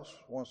who else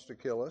wants to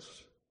kill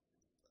us.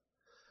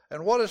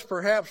 And what is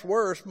perhaps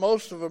worse,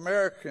 most of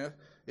America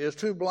is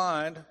too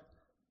blind,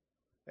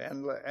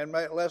 and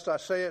lest I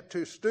say it,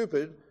 too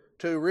stupid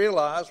to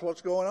realize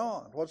what's going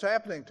on, what's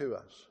happening to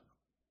us.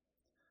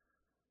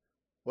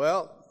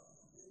 Well,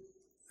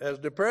 as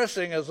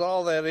depressing as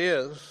all that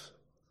is,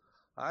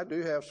 I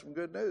do have some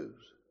good news.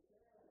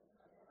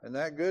 And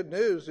that good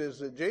news is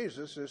that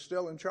Jesus is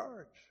still in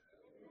charge.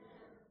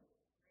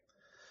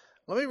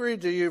 Let me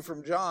read to you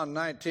from John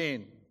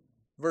 19,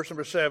 verse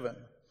number 7.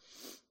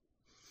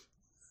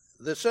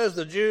 That says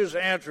the Jews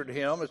answered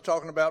him. It's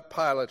talking about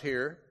Pilate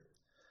here.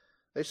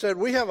 They said,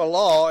 "We have a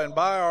law, and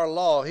by our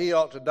law he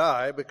ought to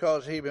die,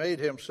 because he made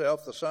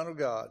himself the Son of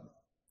God."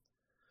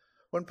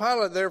 When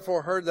Pilate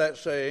therefore heard that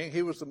saying,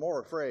 he was the more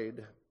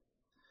afraid.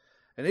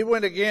 And he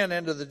went again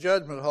into the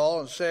judgment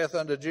hall, and saith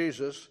unto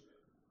Jesus,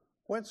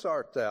 "Whence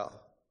art thou?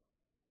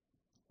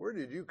 Where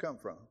did you come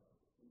from?"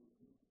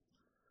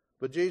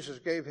 But Jesus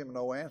gave him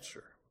no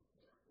answer.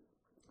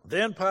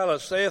 Then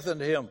Pilate saith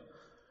unto him,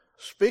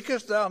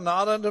 "Speakest thou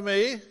not unto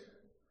me?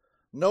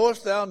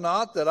 Knowest thou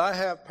not that I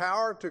have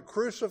power to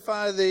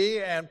crucify thee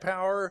and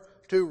power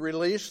to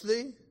release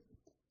thee?"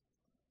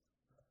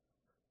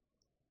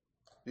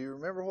 Do you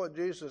remember what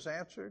Jesus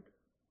answered?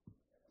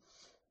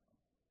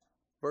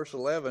 Verse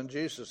 11,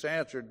 Jesus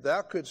answered,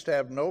 "Thou couldst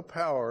have no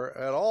power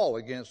at all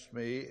against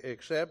me,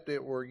 except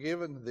it were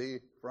given thee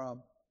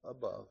from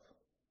above."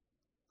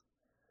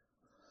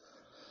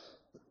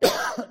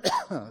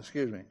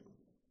 Excuse me.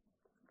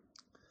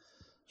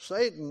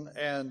 Satan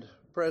and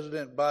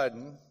President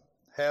Biden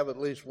have at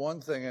least one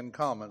thing in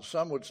common.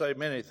 Some would say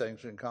many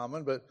things in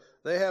common, but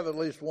they have at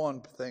least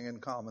one thing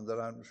in common that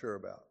I'm sure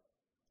about.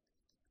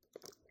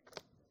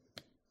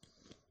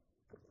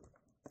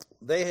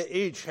 They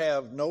each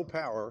have no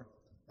power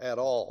at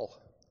all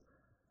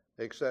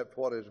except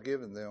what is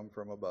given them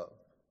from above.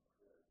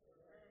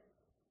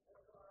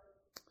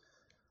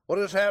 What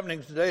is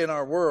happening today in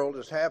our world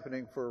is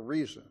happening for a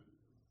reason.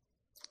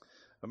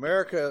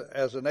 America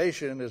as a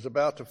nation is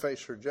about to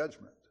face her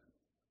judgment.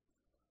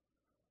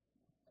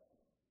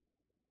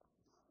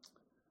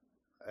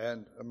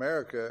 And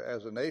America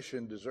as a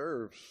nation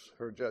deserves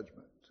her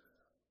judgment.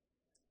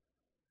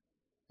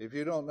 If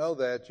you don't know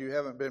that, you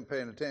haven't been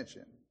paying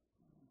attention.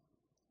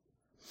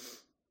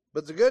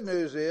 But the good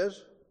news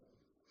is,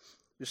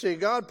 you see,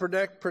 God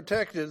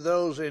protected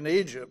those in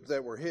Egypt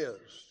that were his.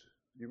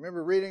 You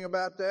remember reading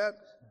about that?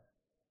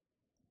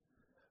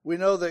 We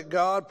know that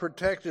God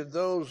protected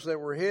those that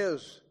were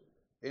his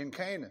in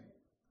Canaan.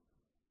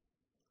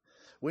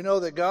 We know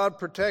that God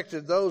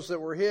protected those that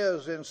were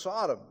his in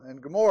Sodom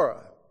and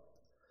Gomorrah.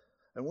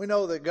 And we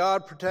know that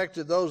God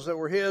protected those that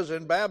were his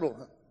in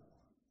Babylon.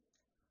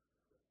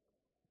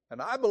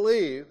 And I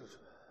believe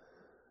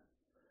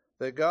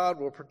that God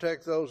will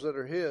protect those that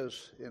are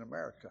his in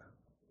America.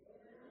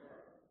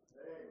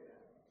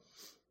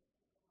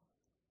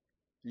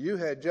 You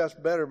had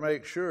just better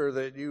make sure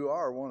that you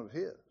are one of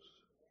his.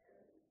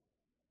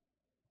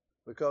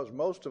 Because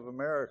most of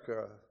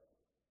America,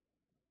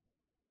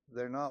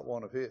 they're not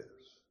one of his.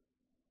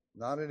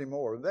 Not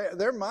anymore.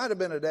 There might have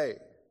been a day,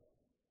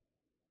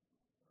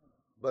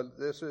 but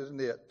this isn't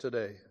it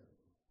today.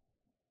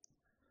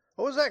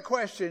 What was that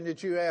question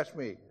that you asked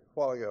me a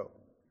while ago?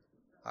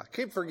 I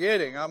keep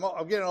forgetting. I'm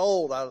getting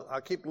old.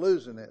 I keep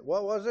losing it.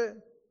 What was it?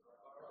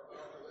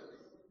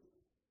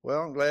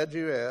 Well, I'm glad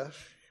you asked,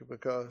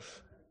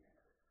 because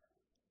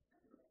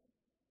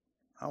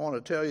I want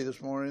to tell you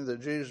this morning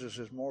that Jesus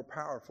is more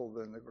powerful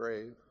than the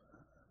grave.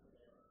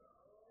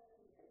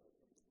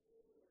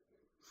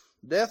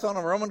 Death on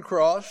a Roman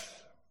cross,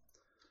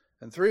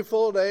 and 3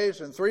 full days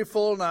and 3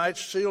 full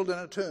nights sealed in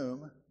a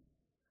tomb.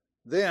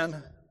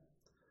 Then,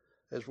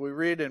 as we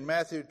read in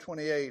Matthew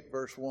 28,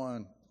 verse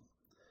 1,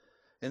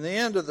 in the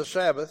end of the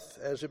Sabbath,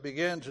 as it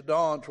began to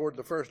dawn toward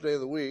the first day of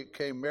the week,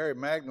 came Mary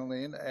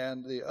Magdalene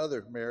and the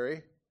other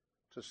Mary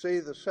to see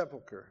the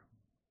sepulchre.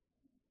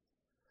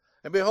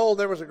 And behold,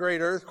 there was a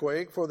great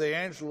earthquake, for the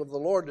angel of the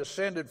Lord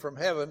descended from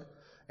heaven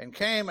and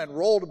came and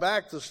rolled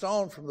back the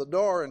stone from the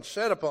door and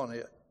sat upon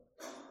it.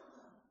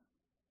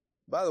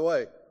 By the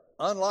way,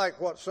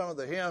 unlike what some of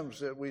the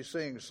hymns that we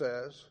sing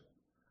says,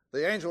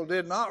 the angel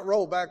did not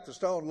roll back the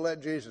stone to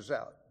let Jesus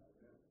out.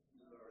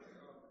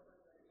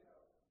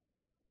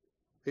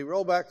 He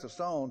rolled back the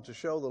stone to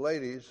show the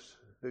ladies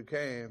who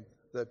came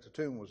that the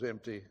tomb was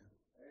empty.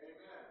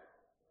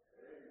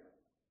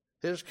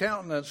 His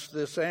countenance,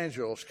 this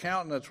angel's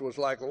countenance, was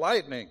like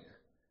lightning,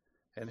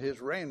 and his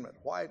raiment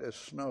white as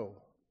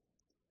snow.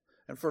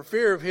 And for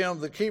fear of him,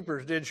 the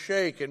keepers did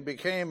shake and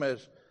became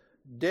as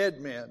dead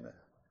men.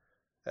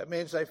 That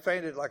means they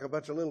fainted like a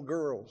bunch of little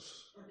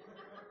girls.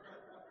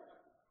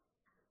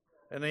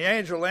 And the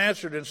angel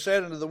answered and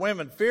said unto the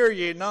women, Fear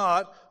ye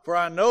not, for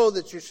I know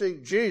that you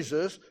seek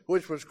Jesus,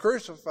 which was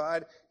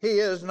crucified. He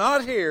is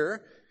not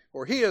here,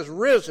 for he is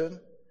risen.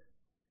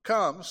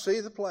 Come, see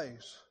the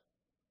place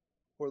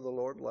where the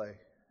Lord lay.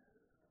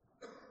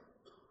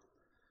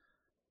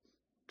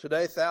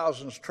 Today,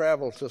 thousands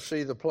travel to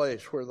see the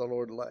place where the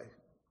Lord lay.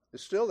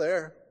 It's still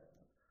there,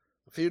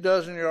 a few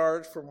dozen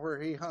yards from where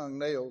he hung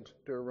nailed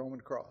to a Roman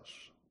cross.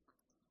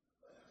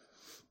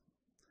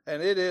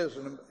 And it is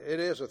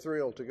a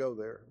thrill to go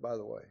there, by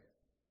the way.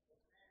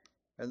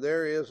 And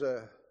there is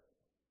an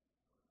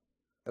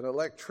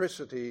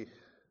electricity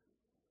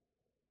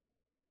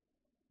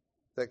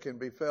that can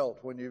be felt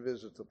when you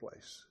visit the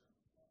place.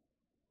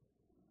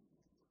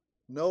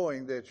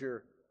 Knowing that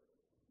you're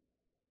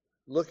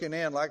looking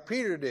in like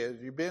Peter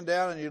did. You bend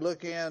down and you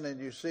look in and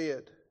you see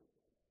it.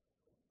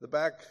 The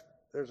back,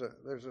 there's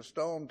a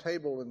stone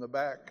table in the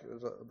back.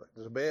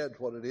 There's a bed,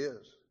 what it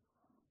is,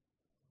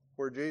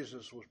 where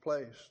Jesus was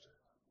placed.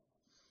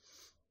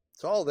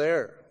 It's all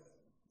there.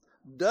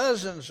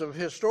 Dozens of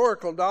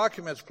historical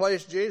documents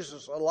place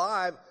Jesus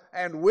alive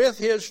and with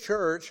his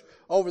church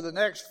over the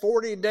next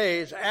 40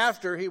 days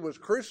after he was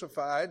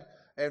crucified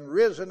and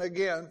risen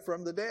again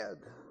from the dead.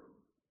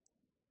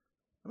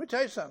 Let me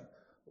tell you something.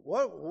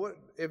 What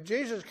if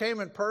Jesus came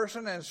in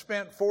person and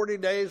spent 40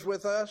 days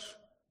with us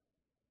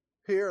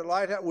here at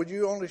Lighthouse, would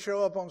you only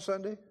show up on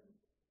Sunday?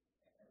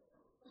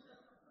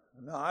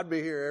 No, I'd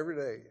be here every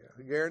day.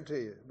 I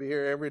guarantee you. Be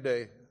here every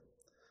day.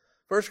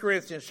 1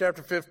 Corinthians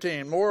chapter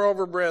 15,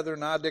 Moreover,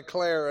 brethren, I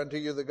declare unto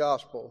you the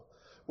gospel,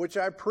 which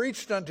I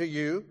preached unto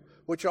you,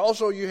 which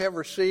also you have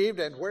received,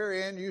 and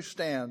wherein you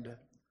stand,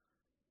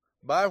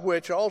 by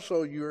which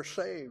also you are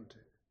saved.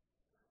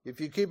 If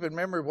you keep in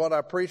memory what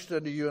I preached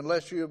unto you,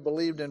 unless you have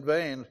believed in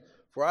vain,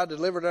 for I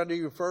delivered unto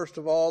you first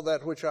of all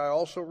that which I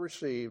also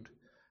received,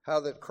 how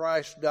that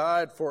Christ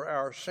died for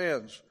our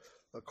sins,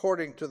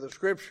 according to the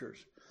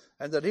Scriptures,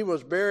 and that he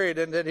was buried,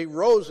 and that he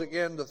rose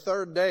again the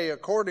third day,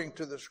 according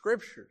to the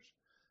Scriptures,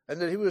 and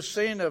that he was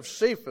seen of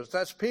Cephas,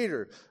 that's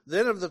Peter,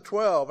 then of the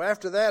 12.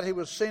 After that he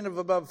was seen of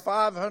above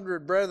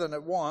 500 brethren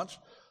at once,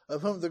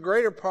 of whom the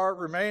greater part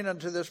remain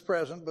unto this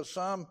present, but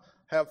some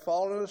have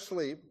fallen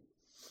asleep.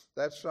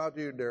 That's not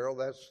you, Daryl.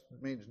 That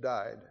means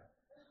died.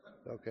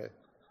 Okay.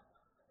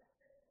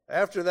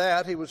 After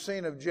that, he was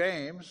seen of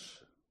James,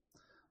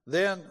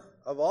 then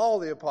of all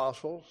the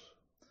apostles,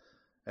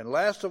 and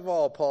last of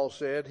all, Paul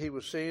said, he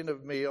was seen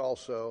of me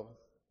also,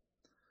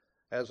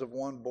 as of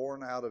one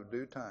born out of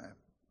due time.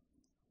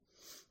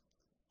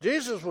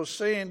 Jesus was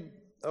seen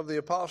of the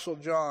apostle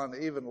John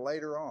even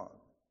later on.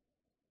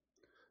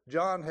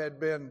 John had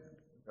been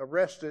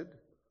arrested,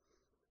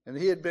 and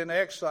he had been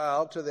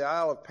exiled to the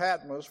Isle of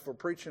Patmos for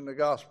preaching the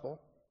gospel.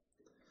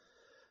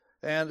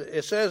 And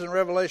it says in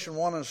Revelation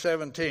 1 and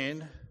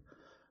 17,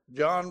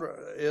 John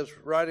is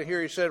writing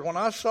here, he said, When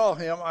I saw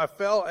him, I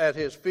fell at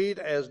his feet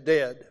as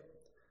dead.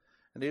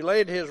 And he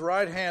laid his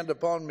right hand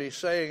upon me,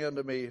 saying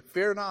unto me,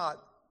 Fear not,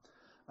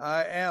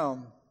 I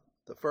am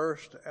the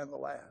first and the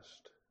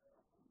last.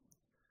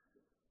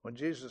 When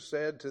Jesus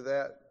said to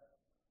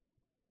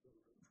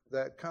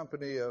that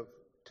company of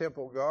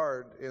temple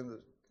guard in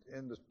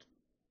the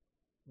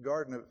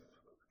Garden of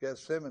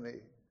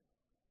Gethsemane,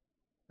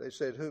 they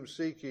said, Whom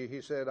seek ye?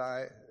 He said,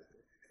 Are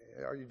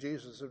you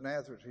Jesus of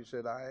Nazareth? He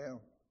said, I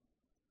am.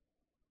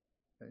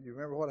 And you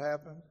remember what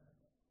happened?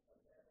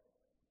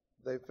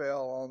 They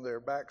fell on their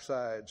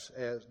backsides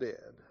as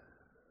dead.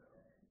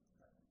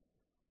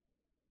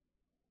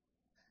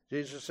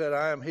 Jesus said,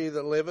 I am he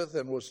that liveth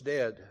and was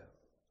dead.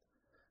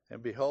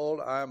 And behold,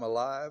 I am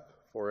alive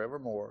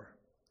forevermore.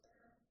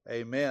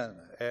 Amen.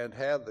 And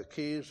have the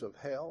keys of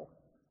hell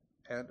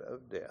and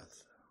of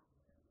death.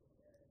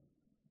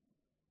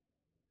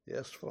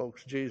 Yes,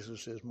 folks,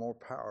 Jesus is more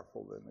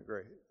powerful than the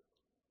grave.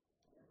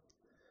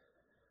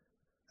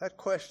 That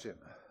question,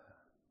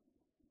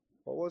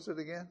 what was it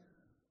again?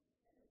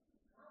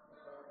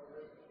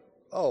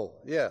 Oh,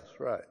 yes,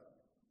 right.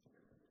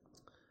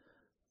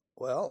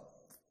 Well,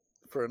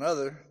 for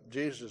another,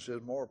 Jesus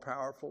is more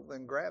powerful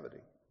than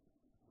gravity.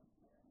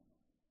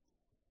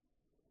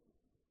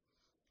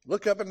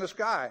 Look up in the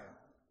sky.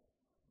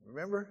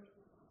 Remember?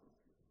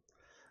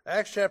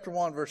 Acts chapter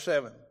 1, verse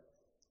 7.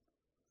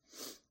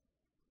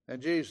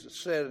 And Jesus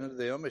said unto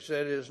them, he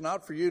said, it is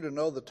not for you to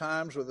know the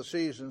times or the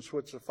seasons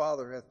which the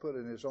Father hath put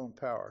in his own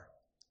power,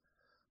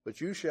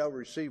 but you shall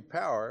receive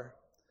power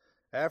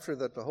after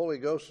that the Holy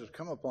Ghost has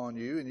come upon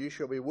you, and you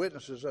shall be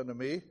witnesses unto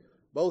me,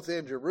 both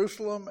in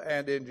Jerusalem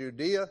and in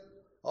Judea,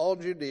 all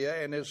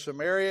Judea, and in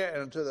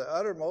Samaria, and to the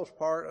uttermost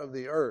part of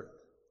the earth.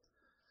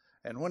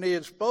 And when he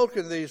had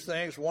spoken these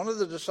things, one of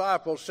the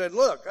disciples said,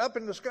 look, up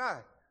in the sky.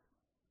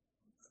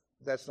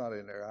 That's not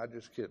in there. I'm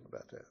just kidding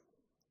about that.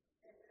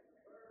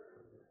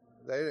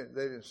 They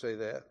didn't say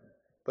that.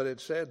 But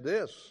it said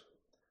this,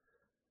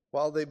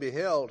 while they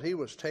beheld, he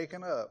was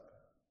taken up,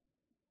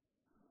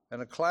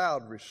 and a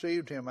cloud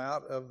received him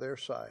out of their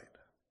sight.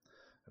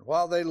 And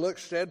while they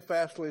looked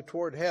steadfastly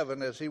toward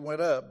heaven as he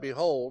went up,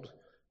 behold,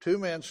 two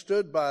men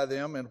stood by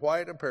them in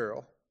white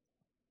apparel,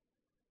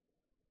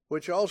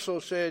 which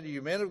also said,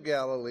 you men of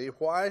Galilee,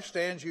 why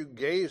stand you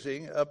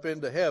gazing up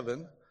into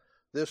heaven?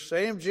 This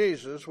same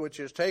Jesus, which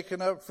is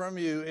taken up from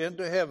you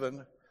into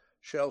heaven,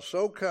 shall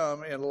so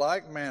come in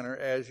like manner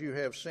as you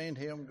have seen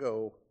him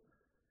go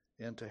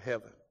into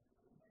heaven.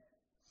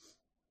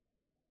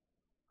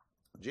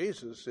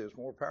 Jesus is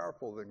more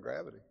powerful than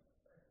gravity.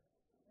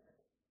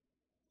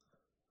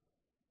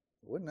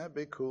 Wouldn't that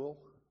be cool?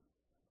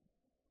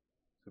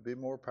 To be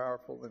more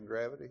powerful than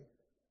gravity?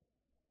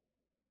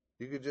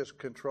 You could just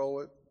control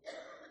it.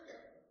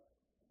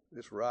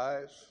 Just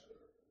rise,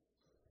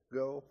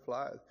 go,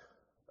 fly.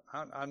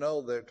 I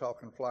know they're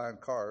talking flying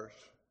cars.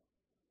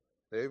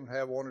 They even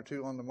have one or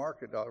two on the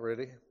market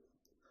already.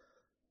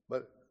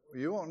 But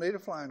you won't need a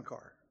flying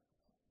car.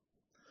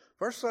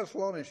 1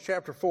 Thessalonians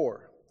chapter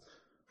 4.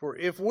 For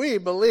if we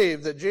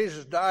believe that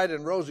Jesus died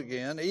and rose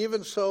again,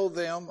 even so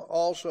them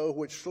also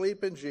which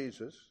sleep in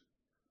Jesus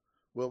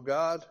will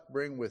God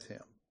bring with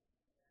him.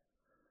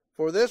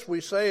 For this we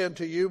say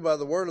unto you by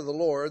the word of the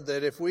Lord,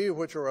 that if we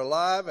which are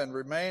alive and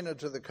remain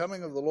unto the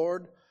coming of the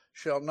Lord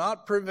shall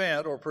not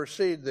prevent or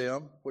precede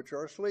them which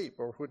are asleep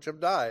or which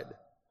have died.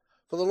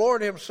 For the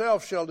Lord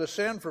himself shall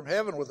descend from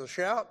heaven with a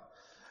shout,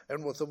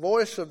 and with the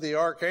voice of the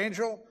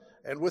archangel,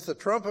 and with the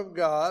trump of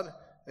God,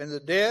 and the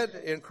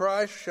dead in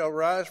Christ shall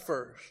rise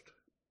first.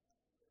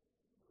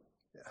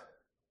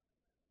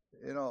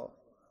 Yeah. You know,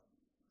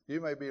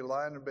 you may be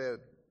lying in bed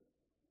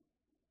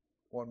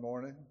one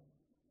morning,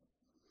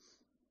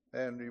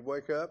 and you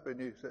wake up and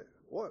you say,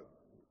 what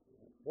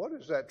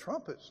is that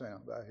trumpet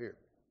sound I hear?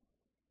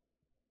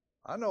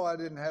 I know I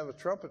didn't have a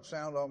trumpet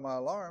sound on my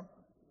alarm.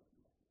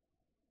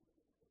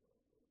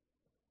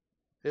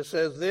 It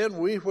says, then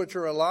we which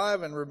are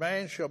alive and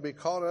remain shall be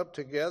caught up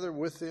together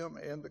with them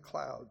in the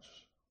clouds,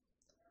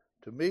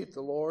 to meet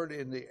the Lord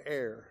in the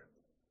air.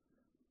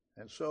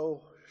 And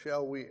so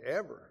shall we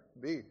ever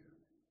be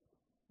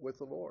with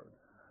the Lord.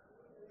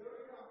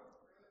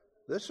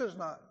 This is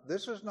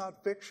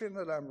not fiction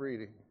that I'm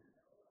reading.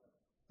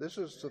 This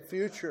is the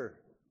future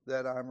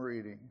that I'm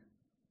reading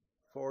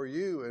for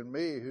you and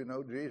me who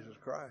know Jesus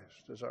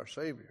Christ as our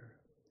Savior.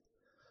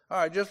 All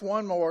right, just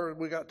one more.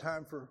 We got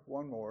time for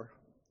one more.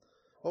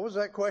 What was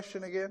that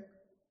question again?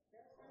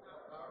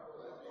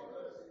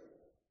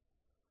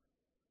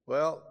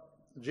 Well,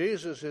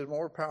 Jesus is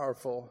more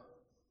powerful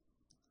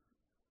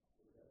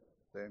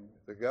than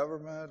the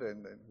government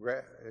and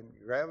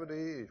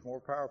gravity. He's more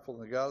powerful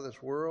than the God of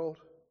this world.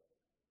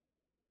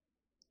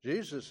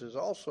 Jesus is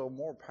also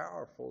more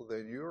powerful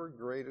than your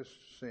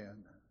greatest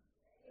sin.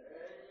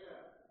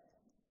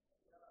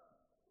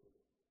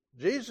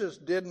 Jesus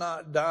did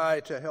not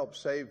die to help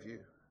save you.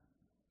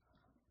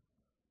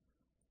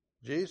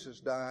 Jesus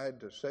died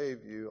to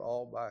save you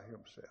all by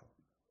himself.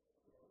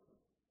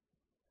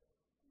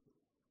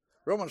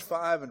 Romans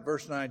 5 and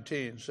verse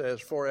 19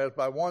 says, for as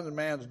by one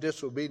man's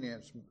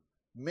disobedience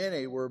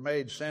many were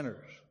made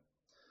sinners,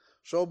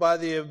 so by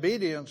the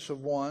obedience of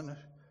one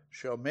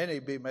shall many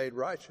be made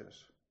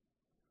righteous.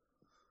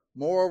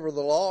 Moreover,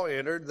 the law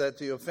entered that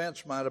the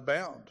offense might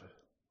abound.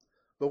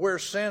 But where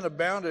sin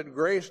abounded,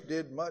 grace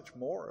did much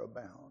more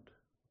abound.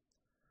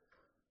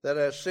 That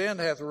as sin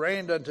hath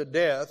reigned unto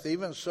death,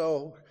 even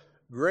so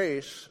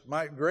grace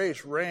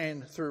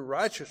reign through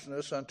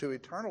righteousness unto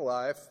eternal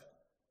life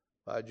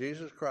by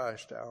Jesus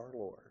Christ our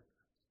Lord.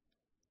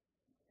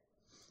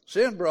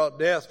 Sin brought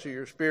death to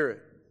your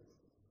spirit.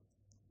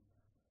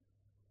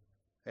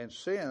 And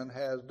sin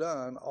has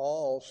done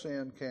all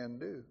sin can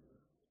do.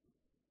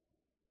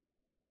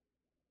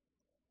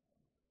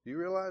 Do you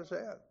realize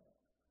that?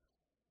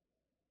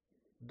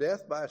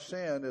 Death by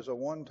sin is a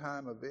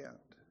one-time event.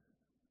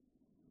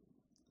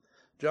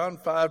 John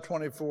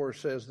 5:24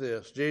 says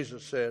this.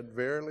 Jesus said,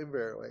 "Verily,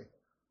 verily,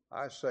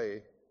 I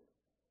say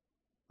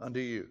unto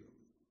you,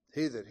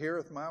 he that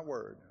heareth my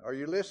word." Are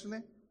you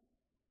listening?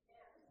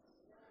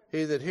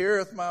 "He that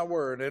heareth my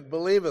word and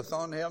believeth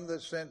on him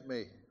that sent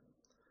me."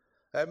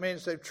 That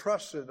means they've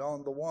trusted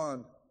on the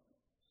one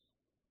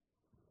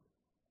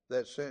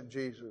that sent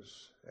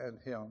Jesus and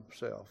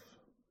himself.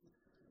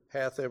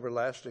 "Hath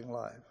everlasting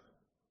life,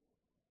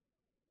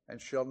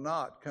 and shall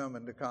not come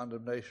into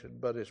condemnation,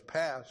 but is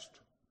passed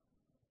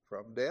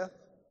from death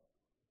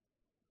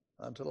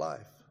unto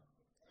life."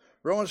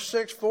 Romans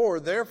 6:4,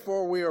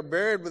 "Therefore we are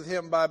buried with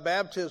him by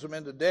baptism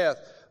into death,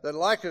 that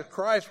like as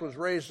Christ was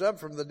raised up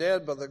from the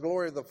dead by the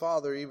glory of the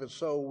Father, even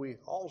so we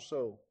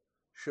also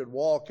should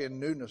walk in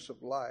newness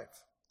of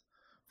life.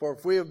 For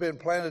if we have been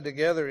planted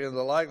together in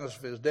the likeness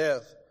of his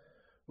death,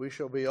 we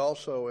shall be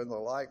also in the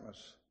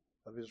likeness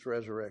of his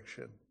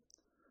resurrection.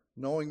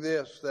 Knowing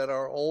this, that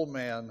our old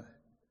man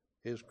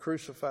is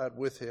crucified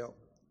with him,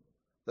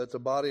 that the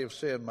body of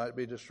sin might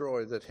be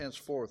destroyed, that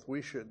henceforth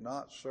we should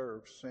not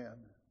serve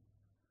sin."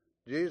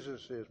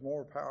 Jesus is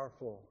more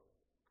powerful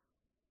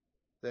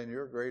than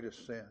your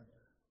greatest sin.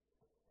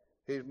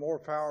 He's more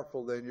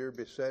powerful than your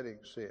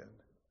besetting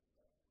sin.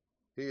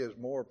 He is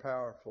more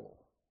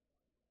powerful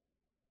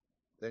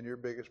than your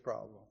biggest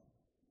problem,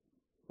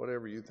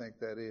 whatever you think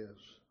that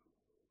is.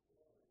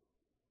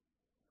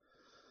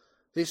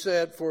 He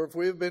said, "For if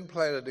we have been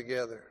planted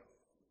together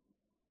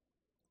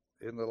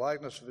in the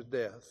likeness of his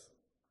death,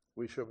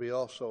 we shall be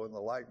also in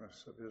the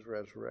likeness of his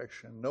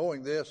resurrection.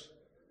 Knowing this,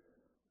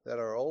 that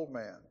our old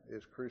man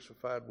is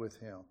crucified with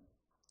him."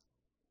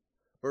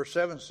 Verse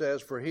 7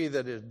 says, "For he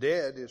that is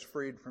dead is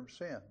freed from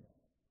sin."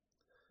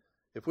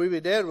 If we be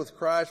dead with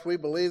Christ, we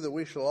believe that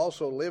we shall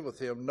also live with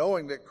him,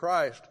 knowing that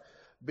Christ,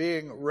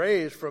 being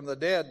raised from the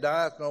dead,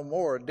 dieth no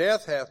more.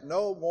 Death hath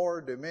no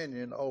more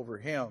dominion over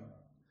him.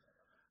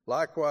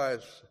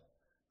 Likewise,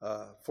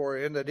 for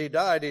in that he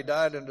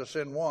died unto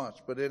sin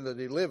once, but in that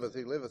he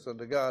liveth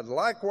unto God.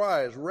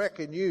 Likewise,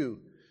 reckon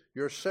you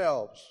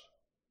yourselves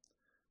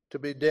to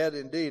be dead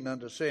indeed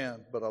unto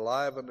sin, but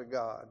alive unto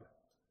God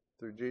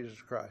through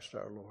Jesus Christ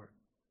our Lord.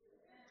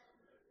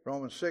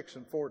 Romans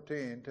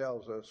 6:14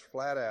 tells us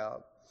flat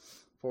out,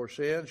 "For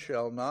sin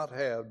shall not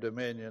have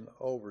dominion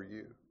over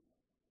you.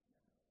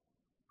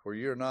 For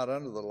you are not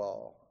under the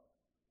law,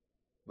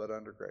 but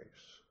under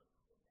grace."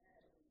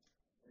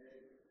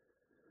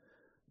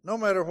 No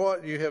matter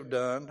what you have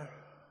done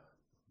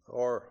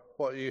or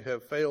what you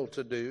have failed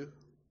to do,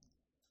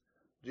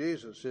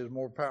 Jesus is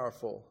more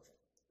powerful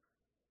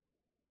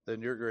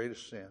than your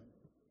greatest sin.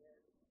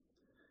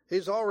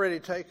 He's already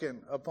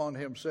taken upon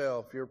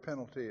himself your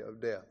penalty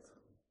of death.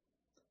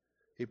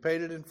 He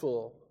paid it in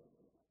full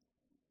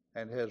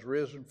and has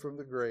risen from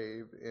the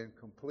grave in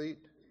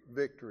complete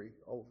victory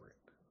over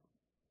it.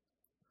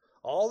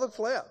 All that's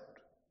left,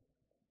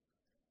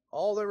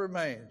 all that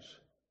remains,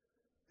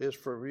 is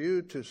for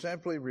you to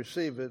simply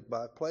receive it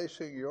by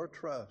placing your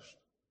trust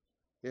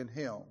in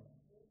him,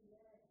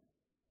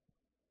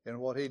 in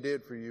what he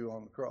did for you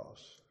on the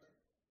cross,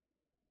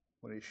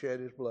 when he shed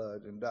his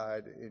blood and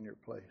died in your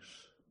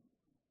place.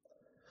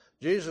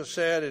 Jesus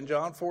said in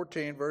John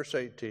 14, verse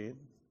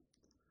 18,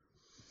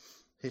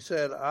 he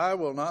said, "I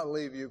will not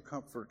leave you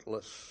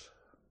comfortless.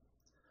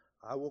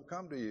 I will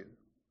come to you."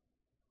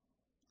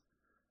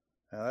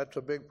 Now that's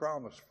a big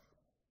promise.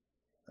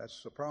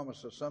 That's the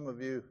promise that some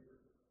of you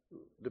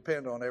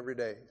depend on every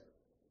day.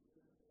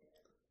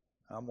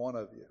 I'm one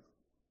of you.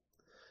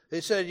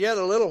 He said, "Yet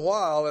a little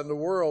while, and the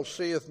world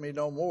seeth me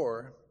no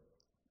more,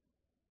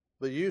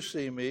 but you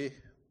see me."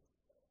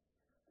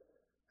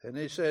 And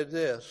he said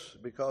this,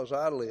 "Because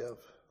I live,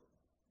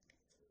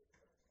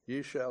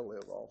 you shall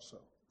live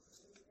also."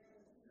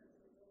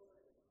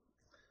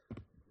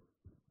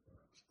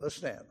 Let's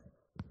stand.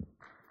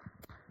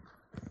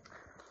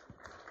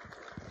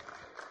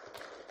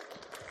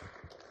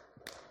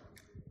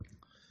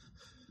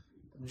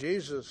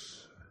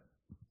 Jesus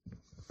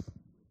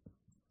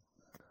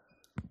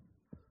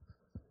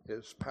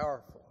is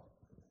powerful.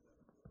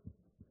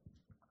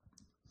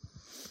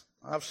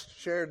 I've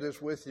shared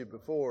this with you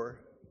before,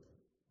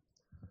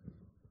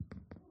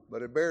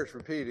 but it bears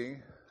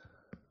repeating.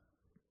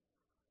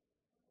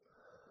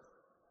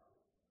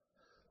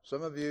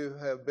 Some of you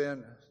have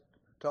been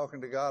talking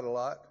to God a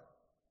lot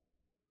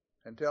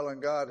and telling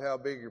God how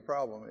big your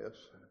problem is.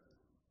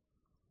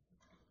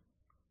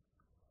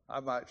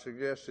 I might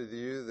suggest to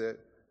you that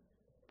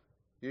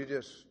you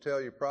just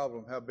tell your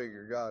problem how big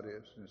your God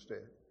is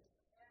instead.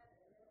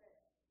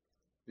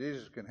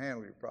 Jesus can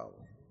handle your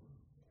problem.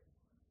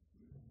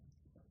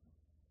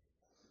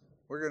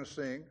 We're going to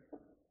sing.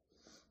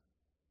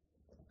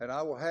 And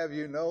I will have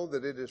you know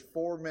that it is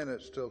 4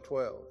 minutes till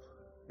 12.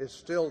 It's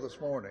still this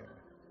morning,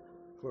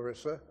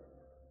 Clarissa.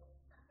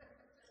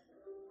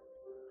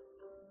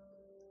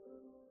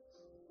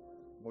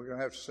 We're going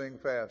to have to sing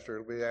faster.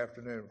 It'll be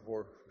afternoon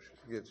before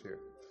she gets here.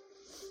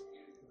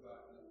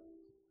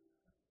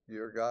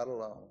 You're God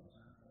alone.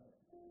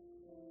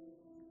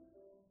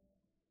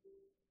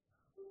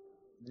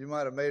 You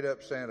might have made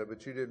up Santa,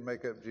 but you didn't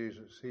make up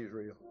Jesus. He's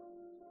real.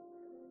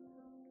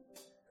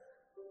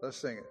 Let's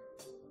sing it.